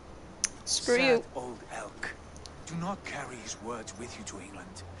 Screw Sad you. old elk. Do not carry his words with you to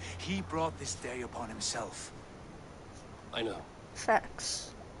England. He brought this day upon himself. I know.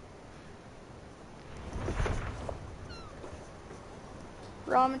 Facts.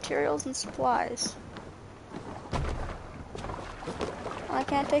 Raw materials and supplies. I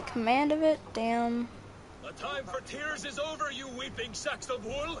can't take command of it? Damn. The time for tears is over, you weeping sacks of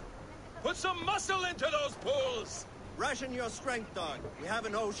wool! Put some muscle into those pulls! Ration your strength, dog. We have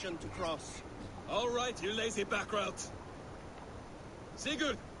an ocean to cross. All right, you lazy backrout.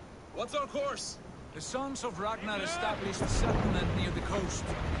 Sigurd, what's our course? The sons of Ragnar established a settlement near the coast.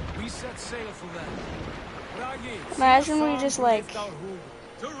 We set sail for them. Ragi, Imagine we just like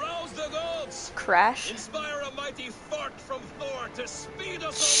to rouse the gods! crash. Inspire a mighty fart from Thor to speed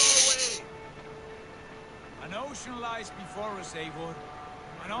us on our way! An ocean lies before us, Eivor.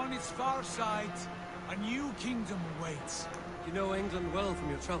 And on its far side, a new kingdom awaits. You know England well from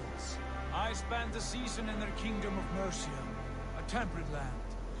your travels. I spent a season in their kingdom of Mercia, a temperate land,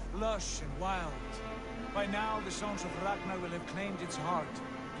 lush and wild. By now, the sons of Ragnar will have claimed its heart.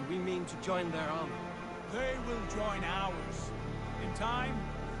 Do we mean to join their army? They will join ours. In time,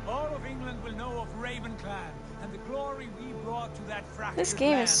 all of England will know of Ravenclan and the glory we brought to that fractured This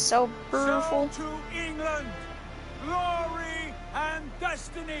game land. is so beautiful. So to England, glory and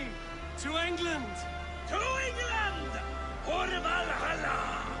destiny. To England! To England! For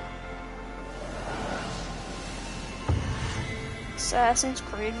Valhalla! Assassin's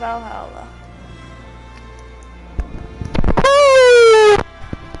Creed Valhalla.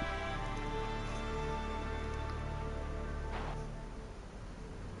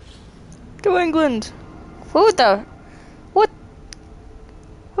 To England. Who the? What?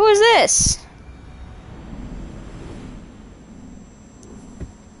 Who is this?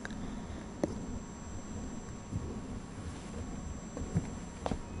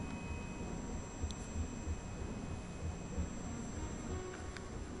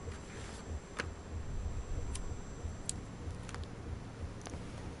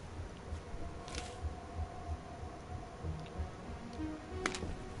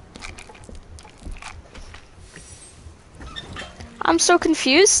 I'm so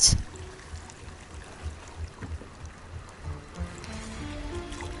confused.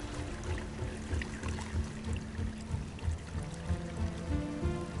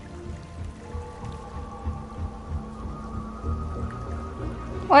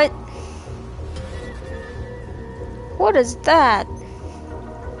 What? What is that?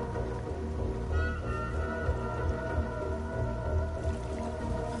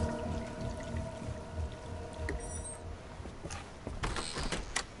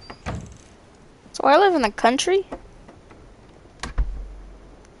 So I live in the country?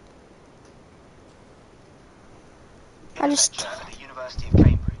 In a lecture at the University of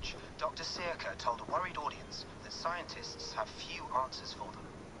Cambridge, Dr. Searca told a worried audience that scientists have few answers for them.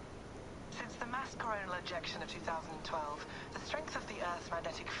 Since the mass coronal ejection of 2012, the strength of the Earth's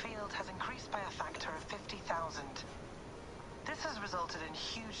magnetic field has increased by a factor of 50,000. This has resulted in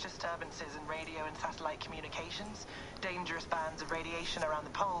huge disturbances in radio and satellite communications, dangerous bands of radiation around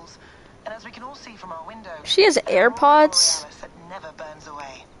the poles, and as we can all see from our window, She has AirPods. that never burns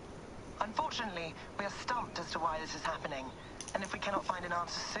away. Unfortunately, we are stumped as to why this is happening, and if we cannot find an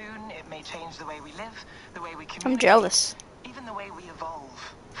answer soon, it may change the way we live, the way we communicate, I'm jealous. even the way we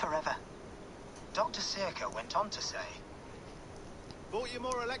evolve forever. Dr. Searca went on to say, Bought you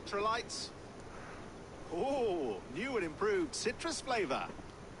more electrolytes? Oh, new and improved citrus flavor.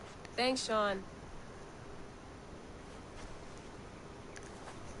 Thanks, Sean.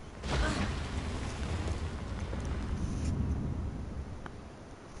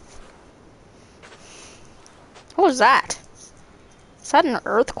 What was that? Is that an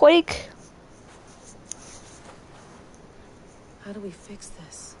earthquake? How do we fix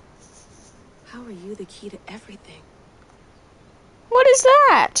this? How are you the key to everything? What is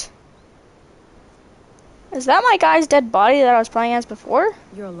that? Is that my guy's dead body that I was playing as before?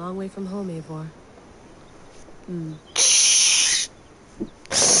 You're a long way from home, Eivor.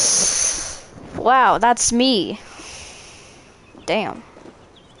 Wow, that's me. Damn.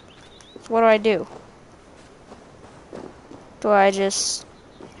 So what do? Do I just...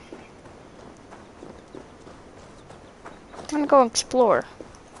 I'm gonna go explore.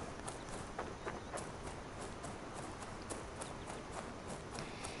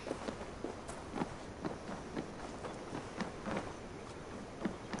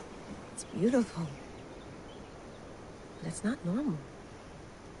 It's beautiful. But it's not normal.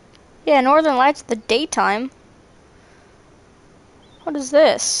 Yeah, Northern Lights at the daytime. What is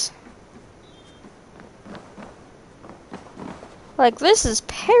this? Like, this is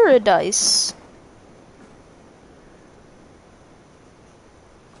paradise.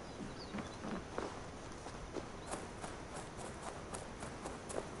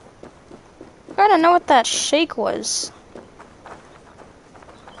 I don't know what that shake was.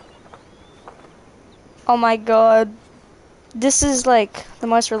 Oh my god. This is like the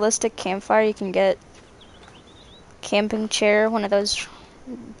most realistic campfire you can get. Camping chair, one of those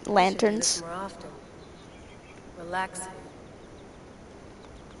lanterns. More often. Relaxing.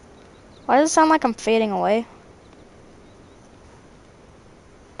 Why does it sound like I'm fading away?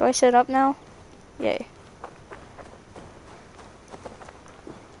 Do I sit up now? Yay.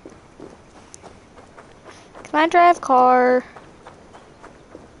 Can I drive car?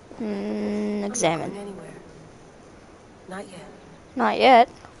 Examine. Anywhere. Not yet. Not yet.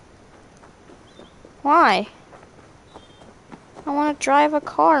 Why? I want to drive a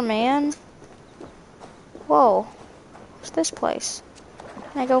car, man. Whoa. What's this place?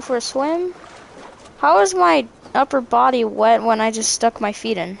 Can I go for a swim? How is my upper body wet when I just stuck my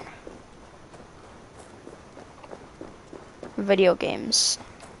feet in? Video games.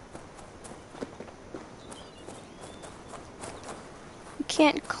 You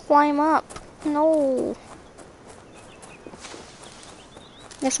can't climb up. No.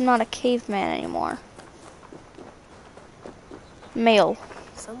 Guess I'm not a caveman anymore. Mail.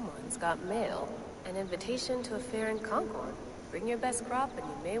 Someone's got mail. An invitation to a fair in Concord. Bring your best crop and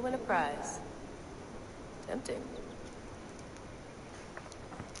you may win a prize. Tempting.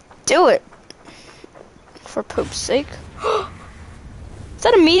 Do it. For poop's sake. Is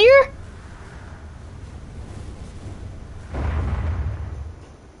that a meteor?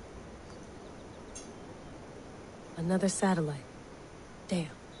 Another satellite. Damn.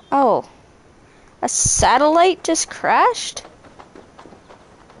 Oh. A satellite just crashed?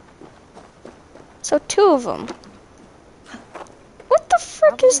 So 2 of them. What the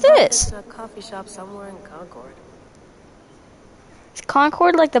frick is this? A coffee shop somewhere in Concord. Is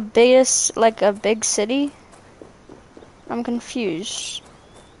Concord like the biggest, like a big city? I'm confused.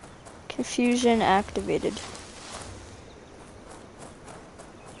 Confusion activated.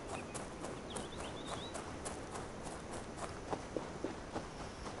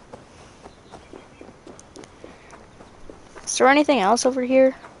 Is there anything else over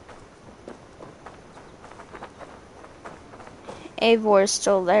here? Eivor is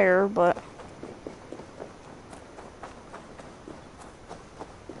still there, but...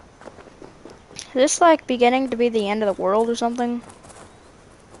 Is this like beginning to be the end of the world or something?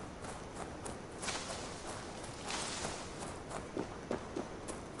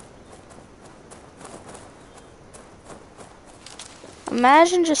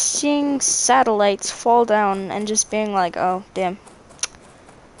 Imagine just seeing satellites fall down and just being like, oh, damn.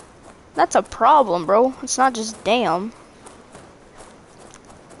 That's a problem, bro. It's not just damn.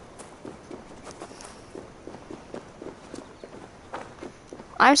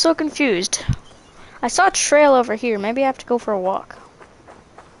 I'm so confused. I saw a trail over here. Maybe I have to go for a walk.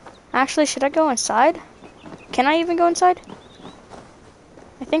 Actually, should I go inside? Can I even go inside?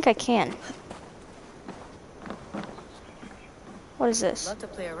 I think I can. What is this? Love to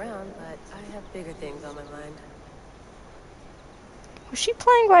play around, but I have bigger things on my mind. Was she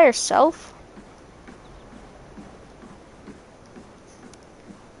playing by herself?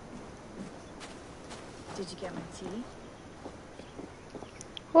 Did you get my tea?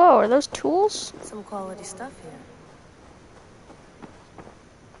 Whoa, are those tools? Some quality stuff here.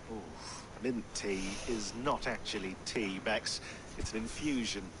 Mint tea is not actually tea, Bex. It's an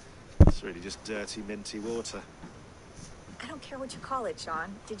infusion. It's really just dirty, minty water. I don't care what you call it,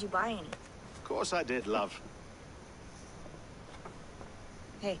 Sean. Did you buy any? Of course I did, love.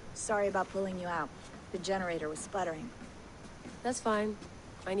 Hey, sorry about pulling you out. The generator was sputtering. That's fine.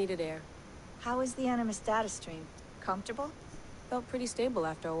 I needed air. How is the Animus data stream? Comfortable? Felt pretty stable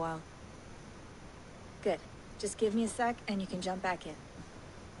after a while. Good. Just give me a sec and you can jump back in.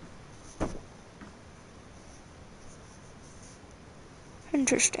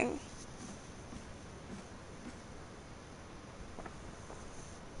 Interesting.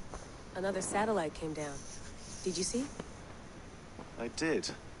 Another satellite came down. Did you see? I did.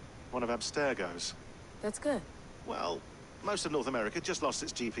 One of Abstergo's. That's good. Well, most of North America just lost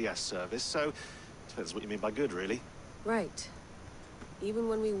its GPS service, so depends what you mean by good, really. Right. Even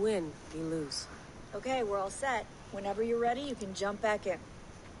when we win, we lose. Okay, we're all set. Whenever you're ready, you can jump back in.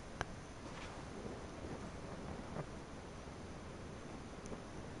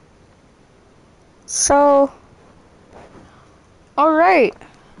 So, alright.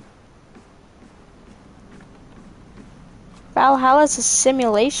 Valhalla's a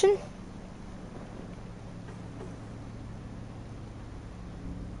simulation?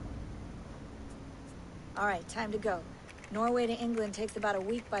 All right, time to go. Norway to England takes about a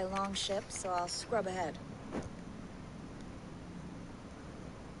week by long ship, so I'll scrub ahead.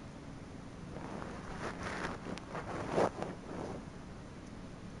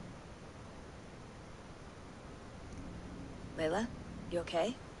 Layla, you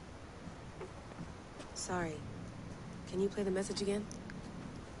okay? Sorry. Can you play the message again?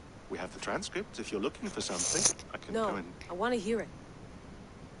 We have the transcript. If you're looking for something, I can No, go and... I want to hear it.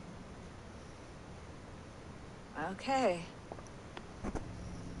 Okay.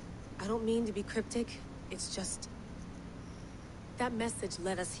 I don't mean to be cryptic. It's just... that message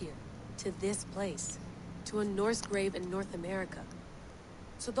led us here. To this place. To a Norse grave in North America.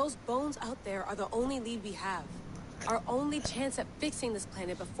 So those bones out there are the only lead we have. Our only chance at fixing this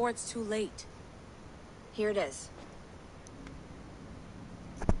planet before it's too late. Here it is.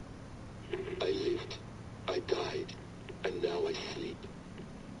 I lived, I died, and now I sleep.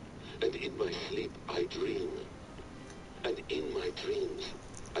 And in my sleep I dream. And in my dreams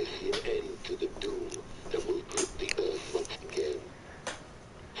I see an end to the doom that will grip the earth once again.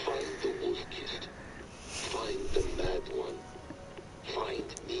 Find the wolf-kissed. Find the mad one. Find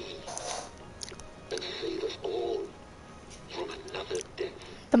me. And save us all from another death.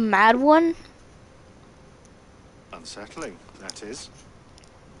 The mad one? Unsettling, that is.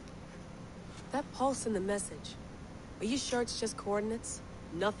 That pulse in the message. Are you sure it's just coordinates?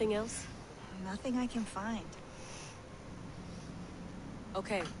 Nothing else? Nothing I can find.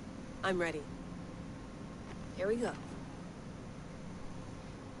 Okay, I'm ready. Here we go.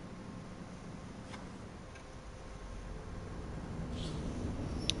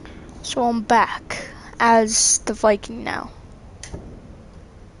 So I'm back as the Viking now.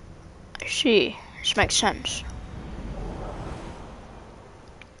 I see. This makes sense.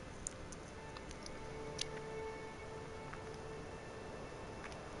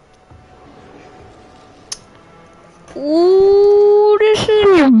 Ooh, this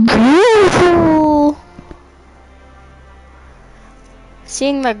is beautiful.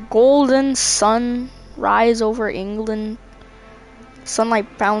 Seeing the golden sun rise over England.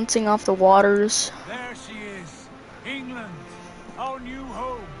 Sunlight bouncing off the waters. There she is. England, our new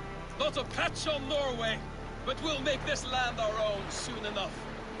home. Not a patch on Norway, but we'll make this land our own soon enough.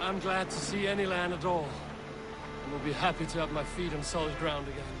 I'm glad to see any land at all. And will be happy to have my feet on solid ground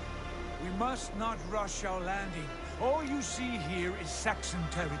again. We must not rush our landing. All you see here is Saxon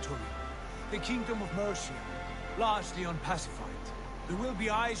territory. The Kingdom of Mercia, largely unpacified. There will be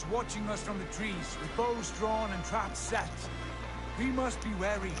eyes watching us from the trees, with bows drawn and traps set. We must be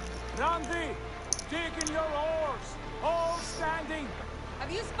wary. Randi, dig in your oars! All standing!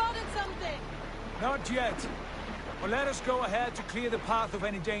 Have you spotted something? Not yet. But let us go ahead to clear the path of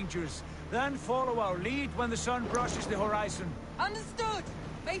any dangers. Then follow our lead when the sun brushes the horizon. Understood.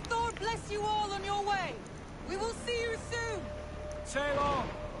 May Thor bless you all on your way. We will see you soon. Sail on.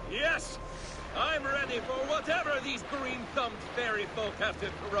 Yes! I'm ready for whatever these green-thumbed fairy folk have to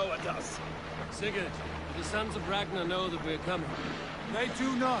throw at us. Sigurd, do the sons of Ragnar know that we're coming? They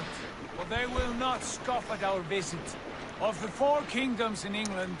do not, but they will not scoff at our visit. Of the 4 kingdoms in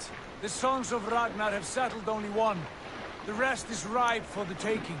England, the sons of Ragnar have settled only one. The rest is ripe for the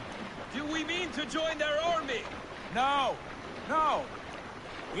taking. Do we mean to join their army? No, no.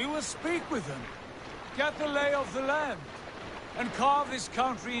 We will speak with them, get the lay of the land, and carve this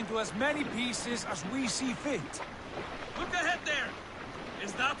country into as many pieces as we see fit. Look ahead there!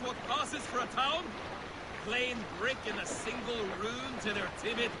 Is that what passes for a town? Plain brick in a single rune to their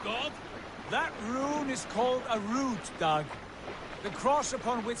timid god? That rune is called a root, Doug. The cross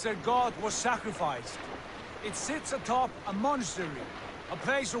upon which their god was sacrificed. It sits atop a monastery, a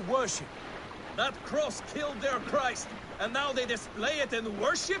place of worship. That cross killed their Christ, and now they display it in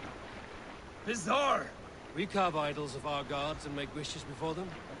worship? Bizarre. We carve idols of our gods and make wishes before them,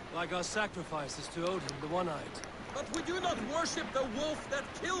 like our sacrifices to Odin, the One-Eyed. But we do not worship the wolf that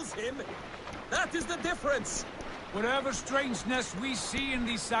kills him. That is the difference. Whatever strangeness we see in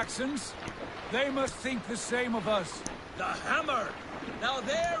these Saxons, they must think the same of us. The hammer! Now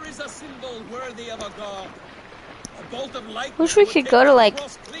there is a symbol worthy of a god. A bolt of light. Wish we could go to like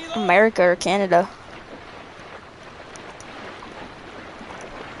America or Canada.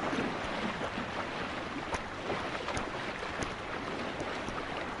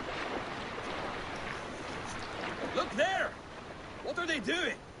 Look there! What are they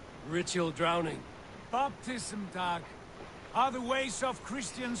doing? Ritual drowning. Baptism, Doug. Are the ways of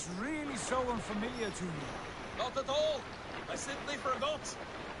Christians really so unfamiliar to you? Not at all. I simply forgot.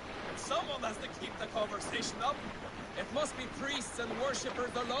 But someone has to keep the conversation up. It must be priests and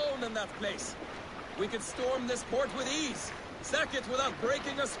worshippers alone in that place. We could storm this port with ease. Sack it without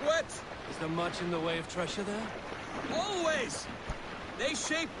breaking a sweat. Is there much in the way of treasure there? Always! They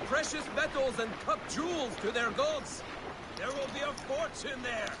shape precious metals and cut jewels to their gods. There will be a fortune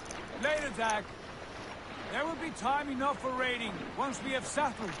there. Later, Doug. There will be time enough for raiding once we have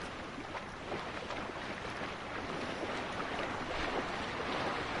settled.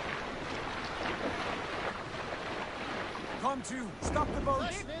 Come to, stop the boat.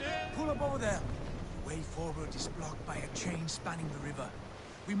 Pull up over there. The way forward is blocked by a chain spanning the river.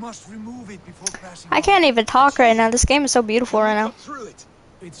 We must remove it before crashing. I can't even talk right now. This game is so beautiful right now. Through it.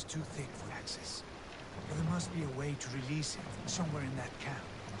 It's too thick for access. But there must be a way to release it somewhere in that camp.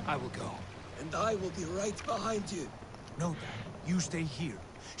 I will go. And I will be right behind you. No, Dad. You stay here.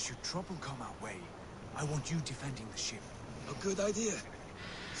 Should trouble come our way, I want you defending the ship. A good idea.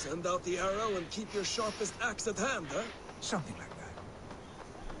 Send out the arrow and keep your sharpest axe at hand, huh? Something like that.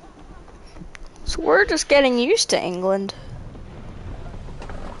 So we're just getting used to England.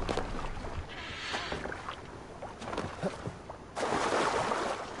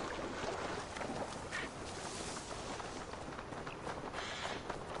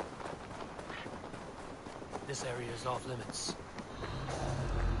 This area is off limits.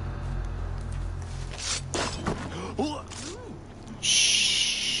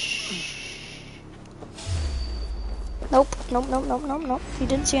 Nope, nope, nope, nope, nope, nope. He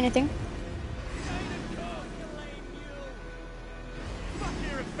didn't see anything.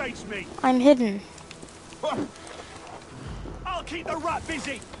 Face me. I'm hidden. I'll keep the rat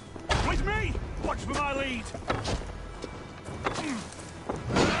busy. With me. Watch for my lead.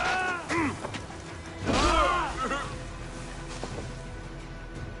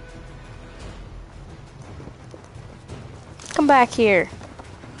 Come back here.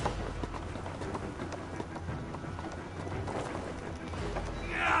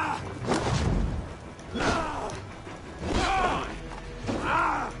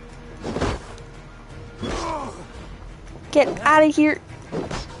 Get out of here.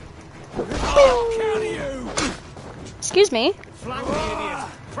 Excuse me. Flank the idiot.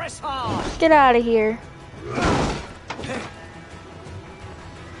 Press hard. Get out of here.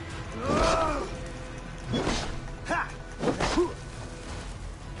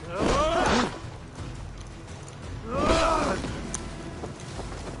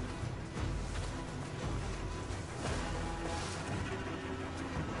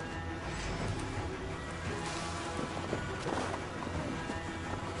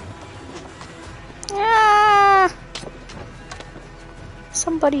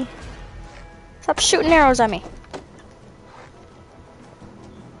 Somebody, stop shooting arrows at me.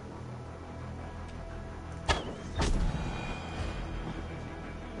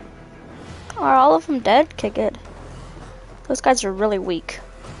 Are all of them dead? Okay, good. Those guys are really weak.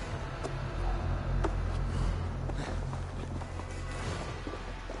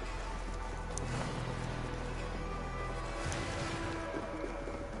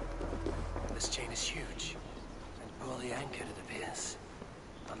 This chain is huge and poorly anchored, it appears.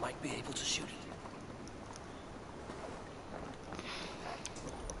 I might be able to shoot it.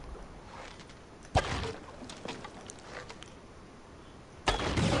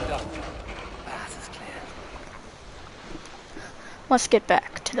 Done. Path is clear. Let's get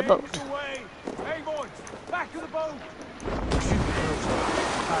back to the boat. Away! Hey, boys! Back to the boat!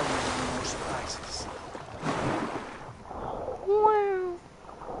 Wow.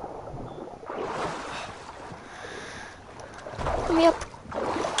 Let me up.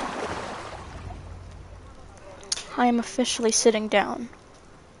 I am officially sitting down.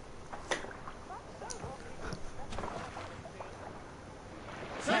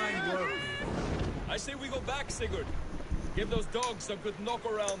 I say we go back, Sigurd. Give those dogs a good knock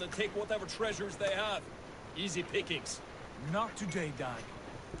around and take whatever treasures they have. Easy pickings. Not today, Dag.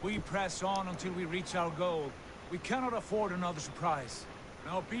 We press on until we reach our goal. We cannot afford another surprise.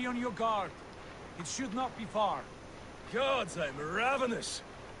 Now be on your guard. It should not be far. Gods, I'm ravenous.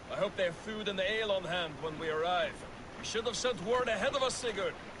 I hope they have food and ale on hand when we arrive. We should have sent word ahead of us,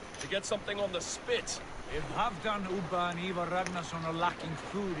 Sigurd, to get something on the spit. If Halfdan, Ubba and Ivar Ragnarsson are lacking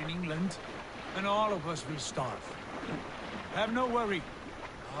food in England, then all of us will starve. Have no worry.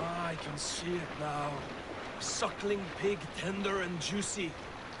 Ah, I can see it now. Suckling pig, tender and juicy.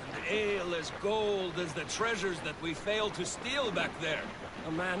 And ale as gold as the treasures that we failed to steal back there.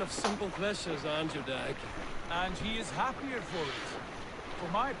 A man of simple pleasures, aren't you, Dag? And he is happier for it.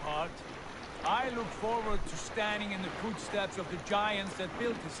 For my part, I look forward to standing in the footsteps of the giants that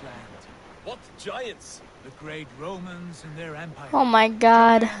built this land. What giants? The great Romans and their empire. Oh my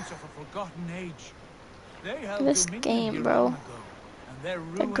god. Giants of a forgotten age. They held This dominion game, here bro. long ago, and their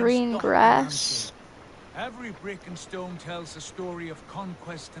The ruins green dot the grass. landscape. Every brick and stone tells a story of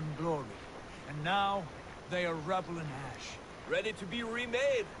conquest and glory. And now, they are rubble and ash. Ready to be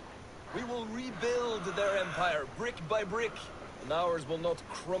remade. We will rebuild their empire, brick by brick. And ours will not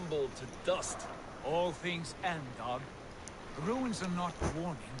crumble to dust. All things end, Dog. The ruins are not a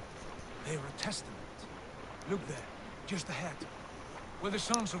warning. They are a testament. Look there, just ahead, where the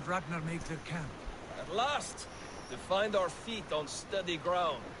sons of Ragnar make their camp. At last, to find our feet on steady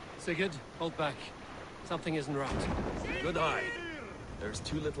ground. Sigurd, hold back. Something isn't right. Good eye. There's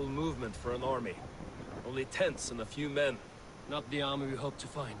too little movement for an army. Only tents and a few men. Not the army we hope to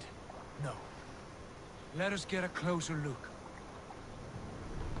find. No. Let us get a closer look.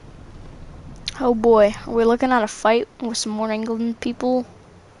 Oh boy, are we looking at a fight with some more England people?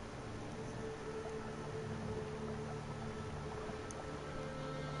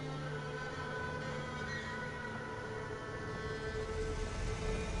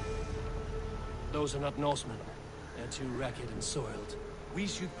 Those are not Norsemen. They're too ragged and soiled. We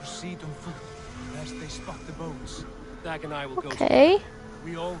should proceed on foot, lest they spot the boats. Dag and I will go. Okay.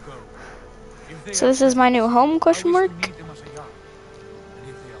 We all go. If they So this is my new home, question mark? meet them as a yard. And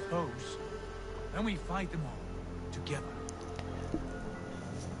if they oppose, then we fight them all, together.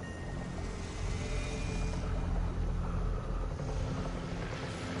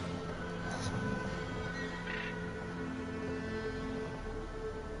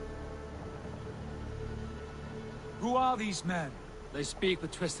 Who are these men? They speak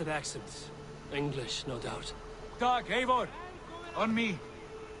with twisted accents. English, no doubt. Dag, Eivor, on me.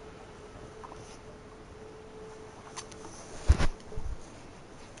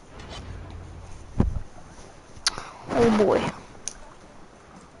 Oh boy.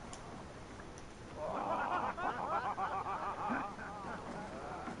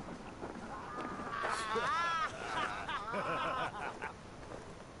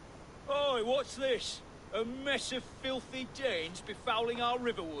 Oi, what's this? A mess of filthy Danes befouling our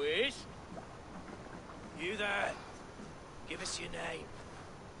riverways? You there. Give us your name.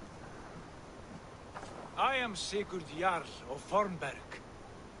 I am Sigurd Jarl of Fornberg.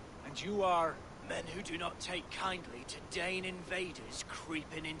 And you are... Men who do not take kindly to Dane invaders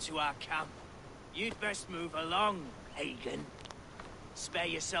creeping into our camp. You'd best move along, Hagen. Spare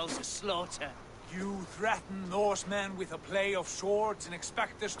yourselves a slaughter. You threaten Norsemen with a play of swords and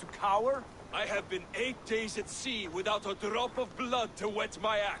expect us to cower? I have been 8 days at sea without a drop of blood to wet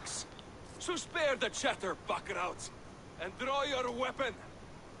my axe. So spare the chatter, buckrouts, and draw your weapon.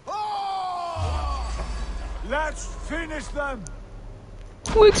 Let's finish them!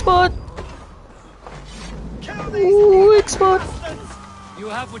 Weak spot! Weak spot! You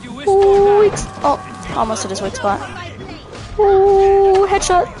have what you wish Ooh, for, weak Dag. Oh, almost at his weak spot. Ooh,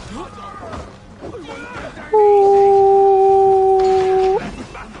 headshot!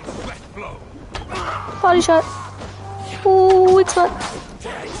 Body shot. Ooh, weak spot.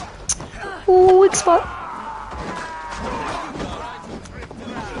 Ooh, weak spot.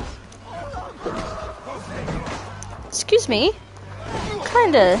 Excuse me.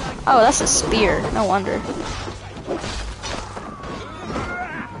 Kinda. Oh, that's a spear. No wonder.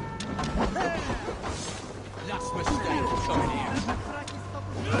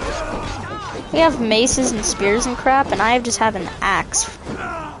 We have maces and spears and crap, and I just have an axe.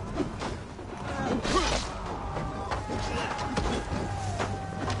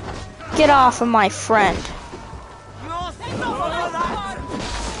 Get off of my friend.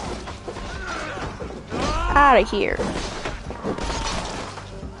 Out of here.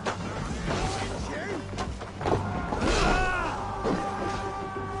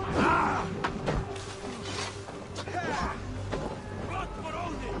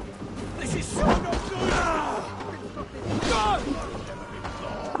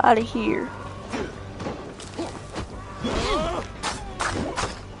 Out of here.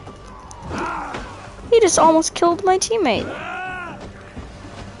 He just almost killed my teammate.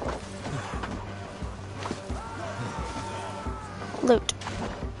 Loot.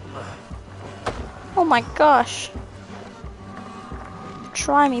 Oh my gosh.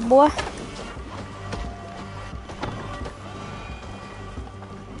 Try me, boy.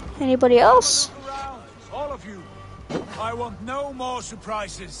 Anybody else? All of you. I want no more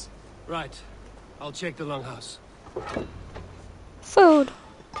surprises. Right. I'll check the longhouse. Food.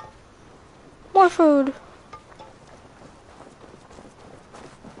 More food.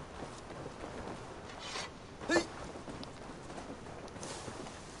 Look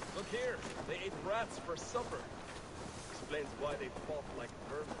here. They ate rats for supper. Explains why they fought like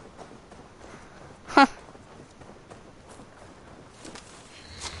vermin. Huh.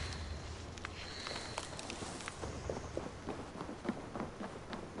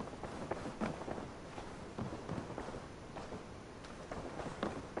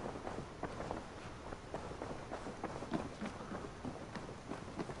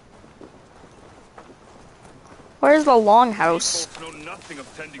 Where's the longhouse? These folks know nothing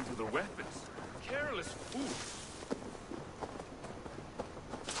of tending to their weapons. Careless fools.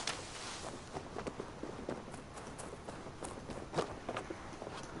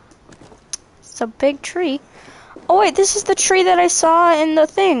 It's a big tree. Oh wait, this is the tree that I saw in the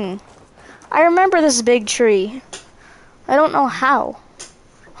thing. I remember this big tree. I don't know how.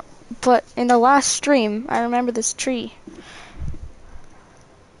 But in the last stream, I remember this tree.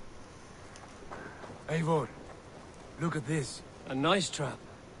 Eivor, look at this. A nice trap.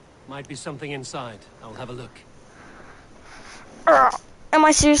 Might be something inside. I'll have a look. Am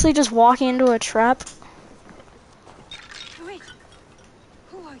I seriously just walking into a trap? Wait.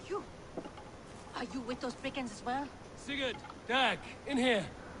 Who are you? Are you with those brigands as well? Sigurd, Dag, in here.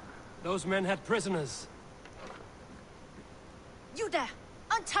 Those men had prisoners. You there!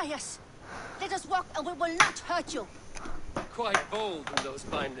 Untie us! Let us walk and we will not hurt you! Quite bold in those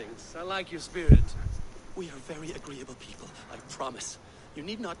bindings. I like your spirit. We are very agreeable people, I promise. You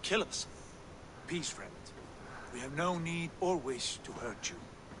need not kill us. Peace, friend. We have no need or wish to hurt you.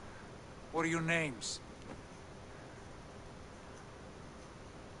 What are your names?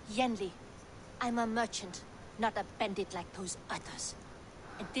 Yenli. I'm a merchant, not a bandit like those others.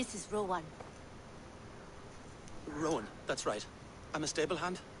 And this is Rowan. Rowan, that's right. I'm a stable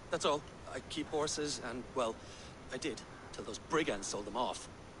hand, that's all. I keep horses and, well, I did, till those brigands sold them off.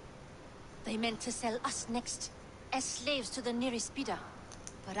 They meant to sell us next, as slaves to the nearest speeder.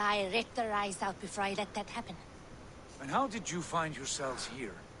 But I ripped their eyes out before I let that happen. And how did you find yourselves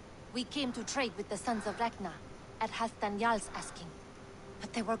here? We came to trade with the Sons of Ragnar, at Halfdan Jarl's asking.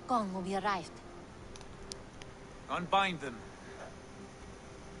 But they were gone when we arrived. Unbind them.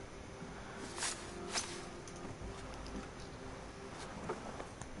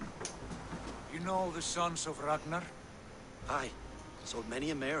 You know the Sons of Ragnar? Aye. Sold many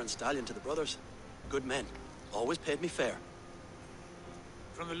a mare and stallion to the brothers. Good men. Always paid me fair.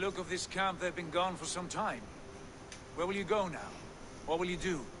 From the look of this camp, they've been gone for some time. Where will you go now? What will you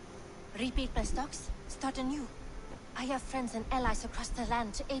do? Rebuild my stocks, start anew. I have friends and allies across the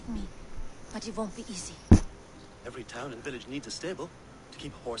land to aid me, but it won't be easy. Every town and village needs a stable to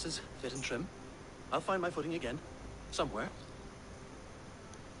keep horses fit and trim. I'll find my footing again, somewhere.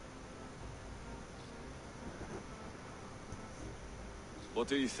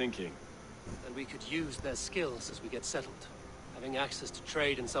 What are you thinking? And we could use their skills as we get settled. Having access to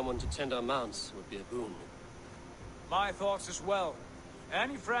trade and someone to tend our mounts would be a boon. My thoughts as well.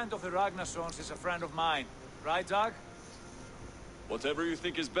 Any friend of the Ragnarsons is a friend of mine. Right, Dag? Whatever you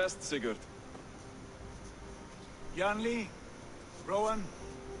think is best, Sigurd. Janli, Rowan,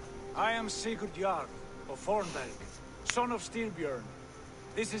 I am Sigurd Jarl, of Thornberg, son of Styrbjörn.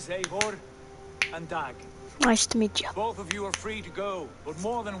 This is Eivor and Dag. Nice to meet you. Both of you are free to go, but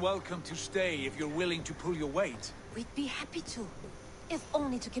more than welcome to stay if you're willing to pull your weight. We'd be happy to, if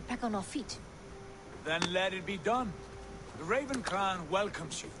only to get back on our feet. Then let it be done. The Raven clan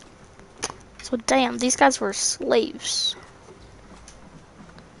welcomes you. So damn, these guys were slaves.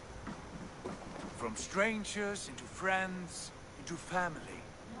 From strangers into friends into family.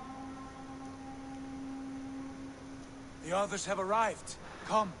 The others have arrived.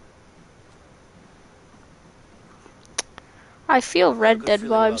 Come. I feel Red Dead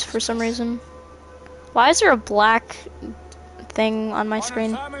vibes for some reason. Why is there a black thing on my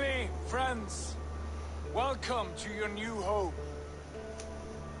screen? Family, friends, welcome to your new home.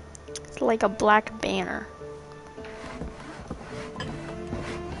 It's like a black banner.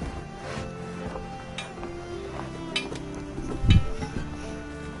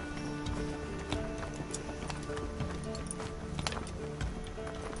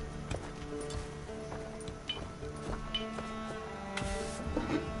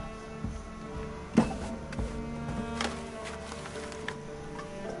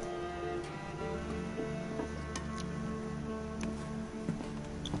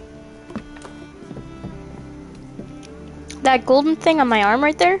 That golden thing on my arm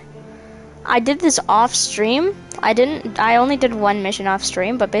right there, I did this off stream. I only did one mission off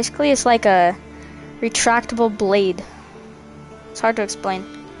stream, but basically it's like a retractable blade. It's hard to explain.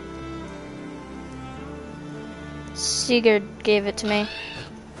 Sigurd gave it to me.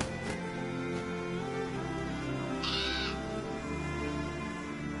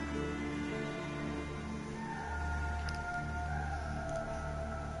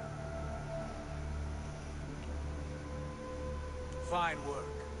 Fine work.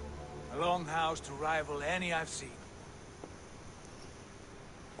 A longhouse to rival any I've seen.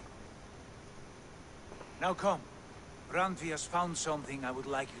 Now come. Randvi has found something I would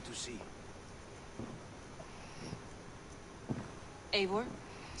like you to see. Eivor,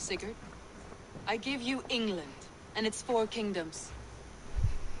 Sigurd, I give you England and its 4 kingdoms.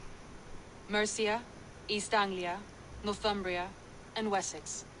 Mercia, East Anglia, Northumbria, and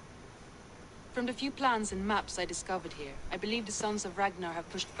Wessex. From the few plans and maps I discovered here, I believe the Sons of Ragnar have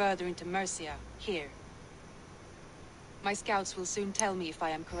pushed further into Mercia, here. My scouts will soon tell me if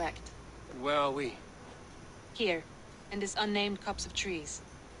I am correct. And where are we? Here, in this unnamed copse of trees.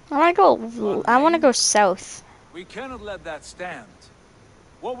 I want to go south. We cannot let that stand.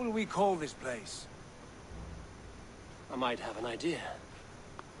 What will we call this place? I might have an idea.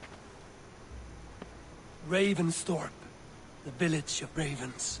 Ravensthorpe, the village of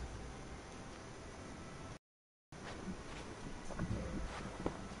ravens.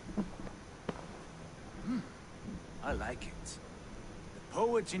 I like it. The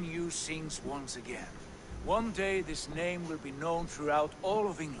poet in you sings once again. One day this name will be known throughout all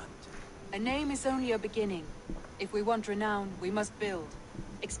of England. A name is only a beginning. If we want renown, we must build,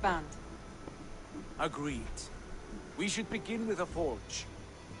 expand. Agreed. We should begin with a forge.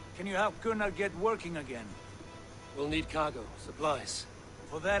 Can you help Gunnar get working again? We'll need cargo, supplies.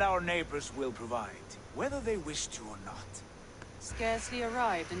 For that our neighbors will provide, whether they wish to or not. Scarcely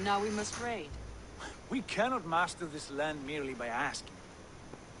arrived, and now we must raid. We cannot master this land merely by asking.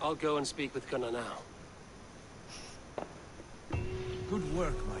 I'll go and speak with Gunnar now. Good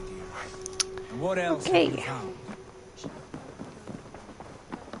work, my dear. And what else have you found?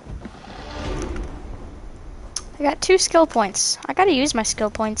 I got 2 skill points. I gotta use my skill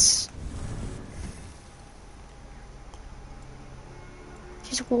points.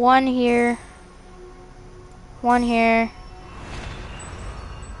 Just 1 here. 1 here.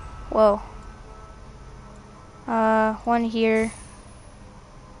 Whoa. 1 here.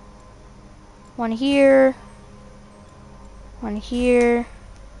 1 here. 1 here.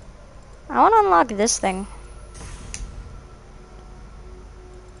 I want to unlock this thing.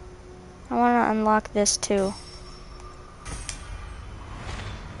 I want to unlock this too.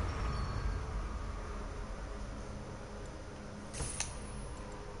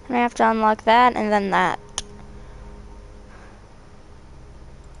 And I have to unlock that and then that.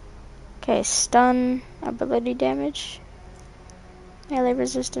 Okay, stun, ability damage, melee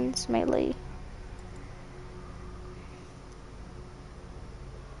resistance, melee.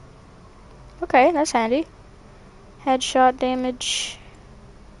 Okay, that's handy. Headshot damage,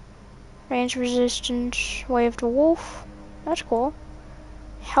 range resistance, waved wolf. That's cool.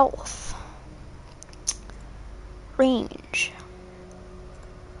 Health, range,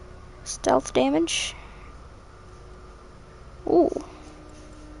 stealth damage. Ooh.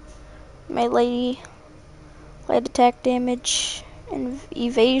 Melee, light attack damage, and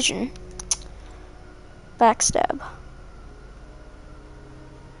evasion. Backstab.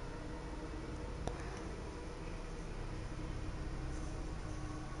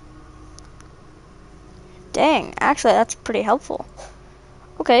 Dang, actually that's pretty helpful.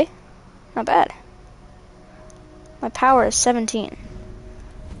 Okay, not bad. My power is 17.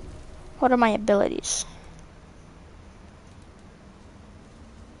 What are my abilities?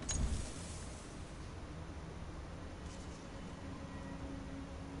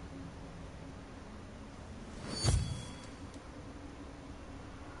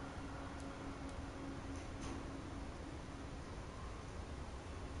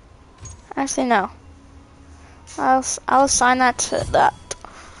 Actually, no. I'll assign that to that.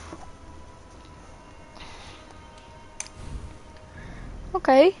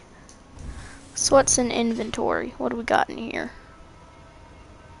 Okay. So what's in inventory? What do we got in here?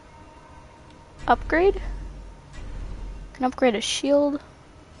 Upgrade? Can upgrade a shield.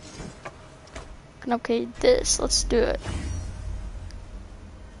 Can upgrade this. Let's do it.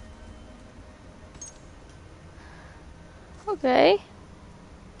 Okay.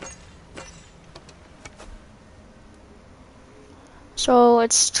 So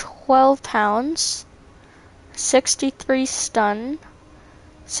it's 12 pounds, 63 stun,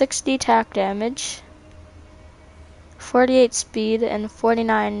 60 attack damage, 48 speed, and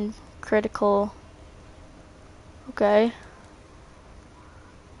 49 critical. Okay.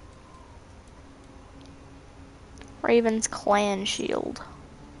 Raven's clan shield.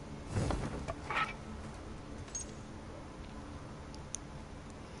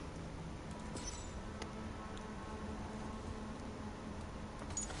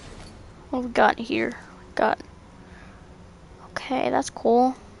 What we got here? We got. Okay, that's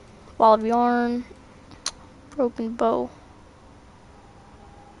cool. Ball of yarn. Broken bow.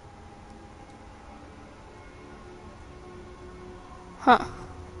 Huh.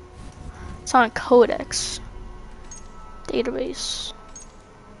 It's on a codex. Database.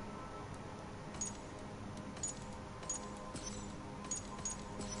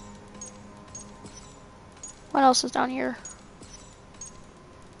 What else is down here?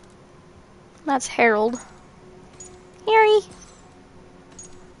 That's Harold. Harry!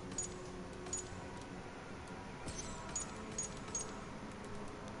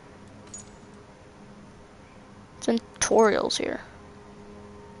 Some tutorials here.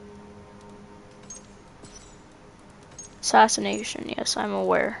 Assassination, yes, I'm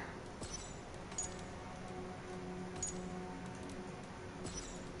aware.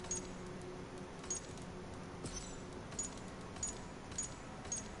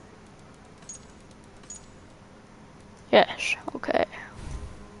 Yes, okay.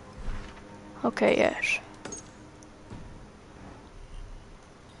 Okay, yes.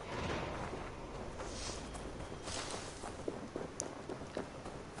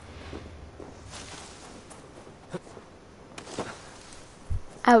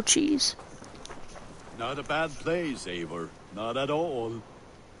 Ouchies. Not a bad place, Eivor. Not at all.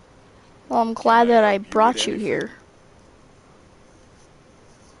 Well, I'm glad that I brought you here.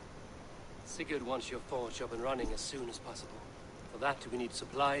 Sigurd wants your forge up and running as soon as possible. For that, we need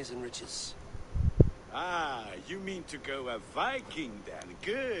supplies and riches. Ah, you mean to go a Viking then?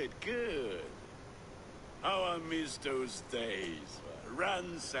 Good, good. How I miss those days.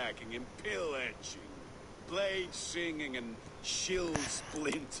 Ransacking and pillaging. Blade singing and shield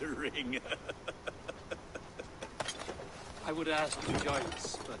splintering. I would ask you to join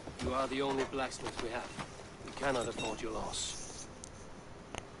us, but you are the only blacksmith we have. We cannot afford your loss.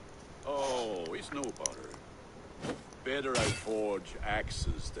 Oh, it's no bother. Better I forge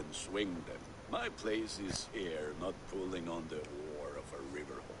axes than swing them. My place is here, not pulling on the oar of a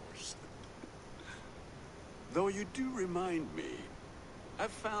river horse. Though you do remind me, I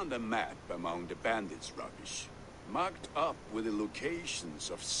found a map among the bandits' rubbish, marked up with the locations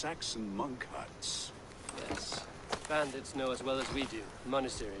of Saxon monk huts. Yes. Bandits know as well as we do.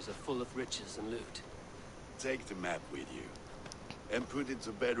 Monasteries are full of riches and loot. Take the map with you, and put it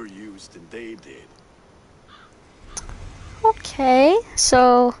to better use than they did. Okay,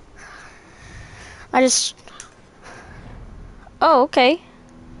 so I just. Oh, okay.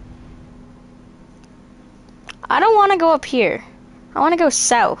 I don't want to go up here. I want to go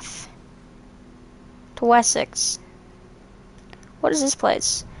south to Wessex. What is this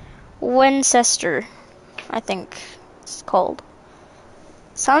place? Winchester, I think it's called.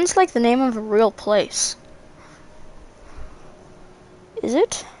 Sounds like the name of a real place. Is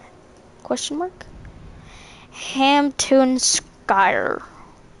it? Question mark? Hamptonshire.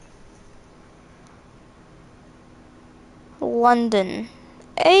 London.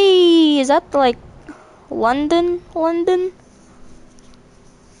 Hey, is that London?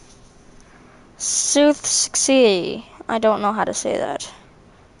 Soothsay. I don't know how to say that.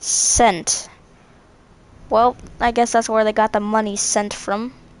 Scent. Well, I guess that's where they got the money sent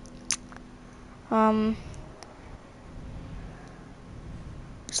from. There's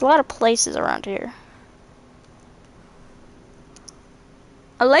a lot of places around here.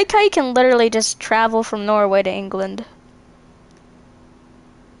 I like how you can literally just travel from Norway to England.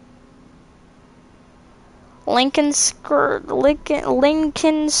 Lincolnshire?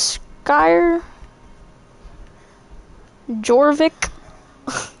 Jorvik?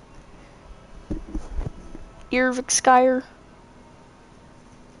 Irvikskire?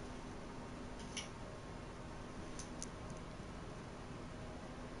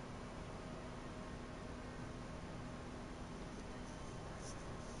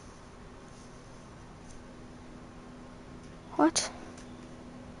 What?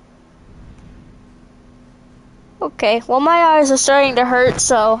 Okay, well my eyes are starting to hurt,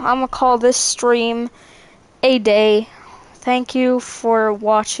 so I'm gonna call this stream a day. Thank you for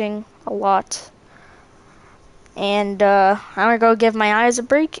watching a lot. And I'm gonna go give my eyes a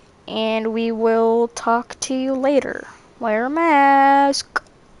break, and we will talk to you later. Wear a mask.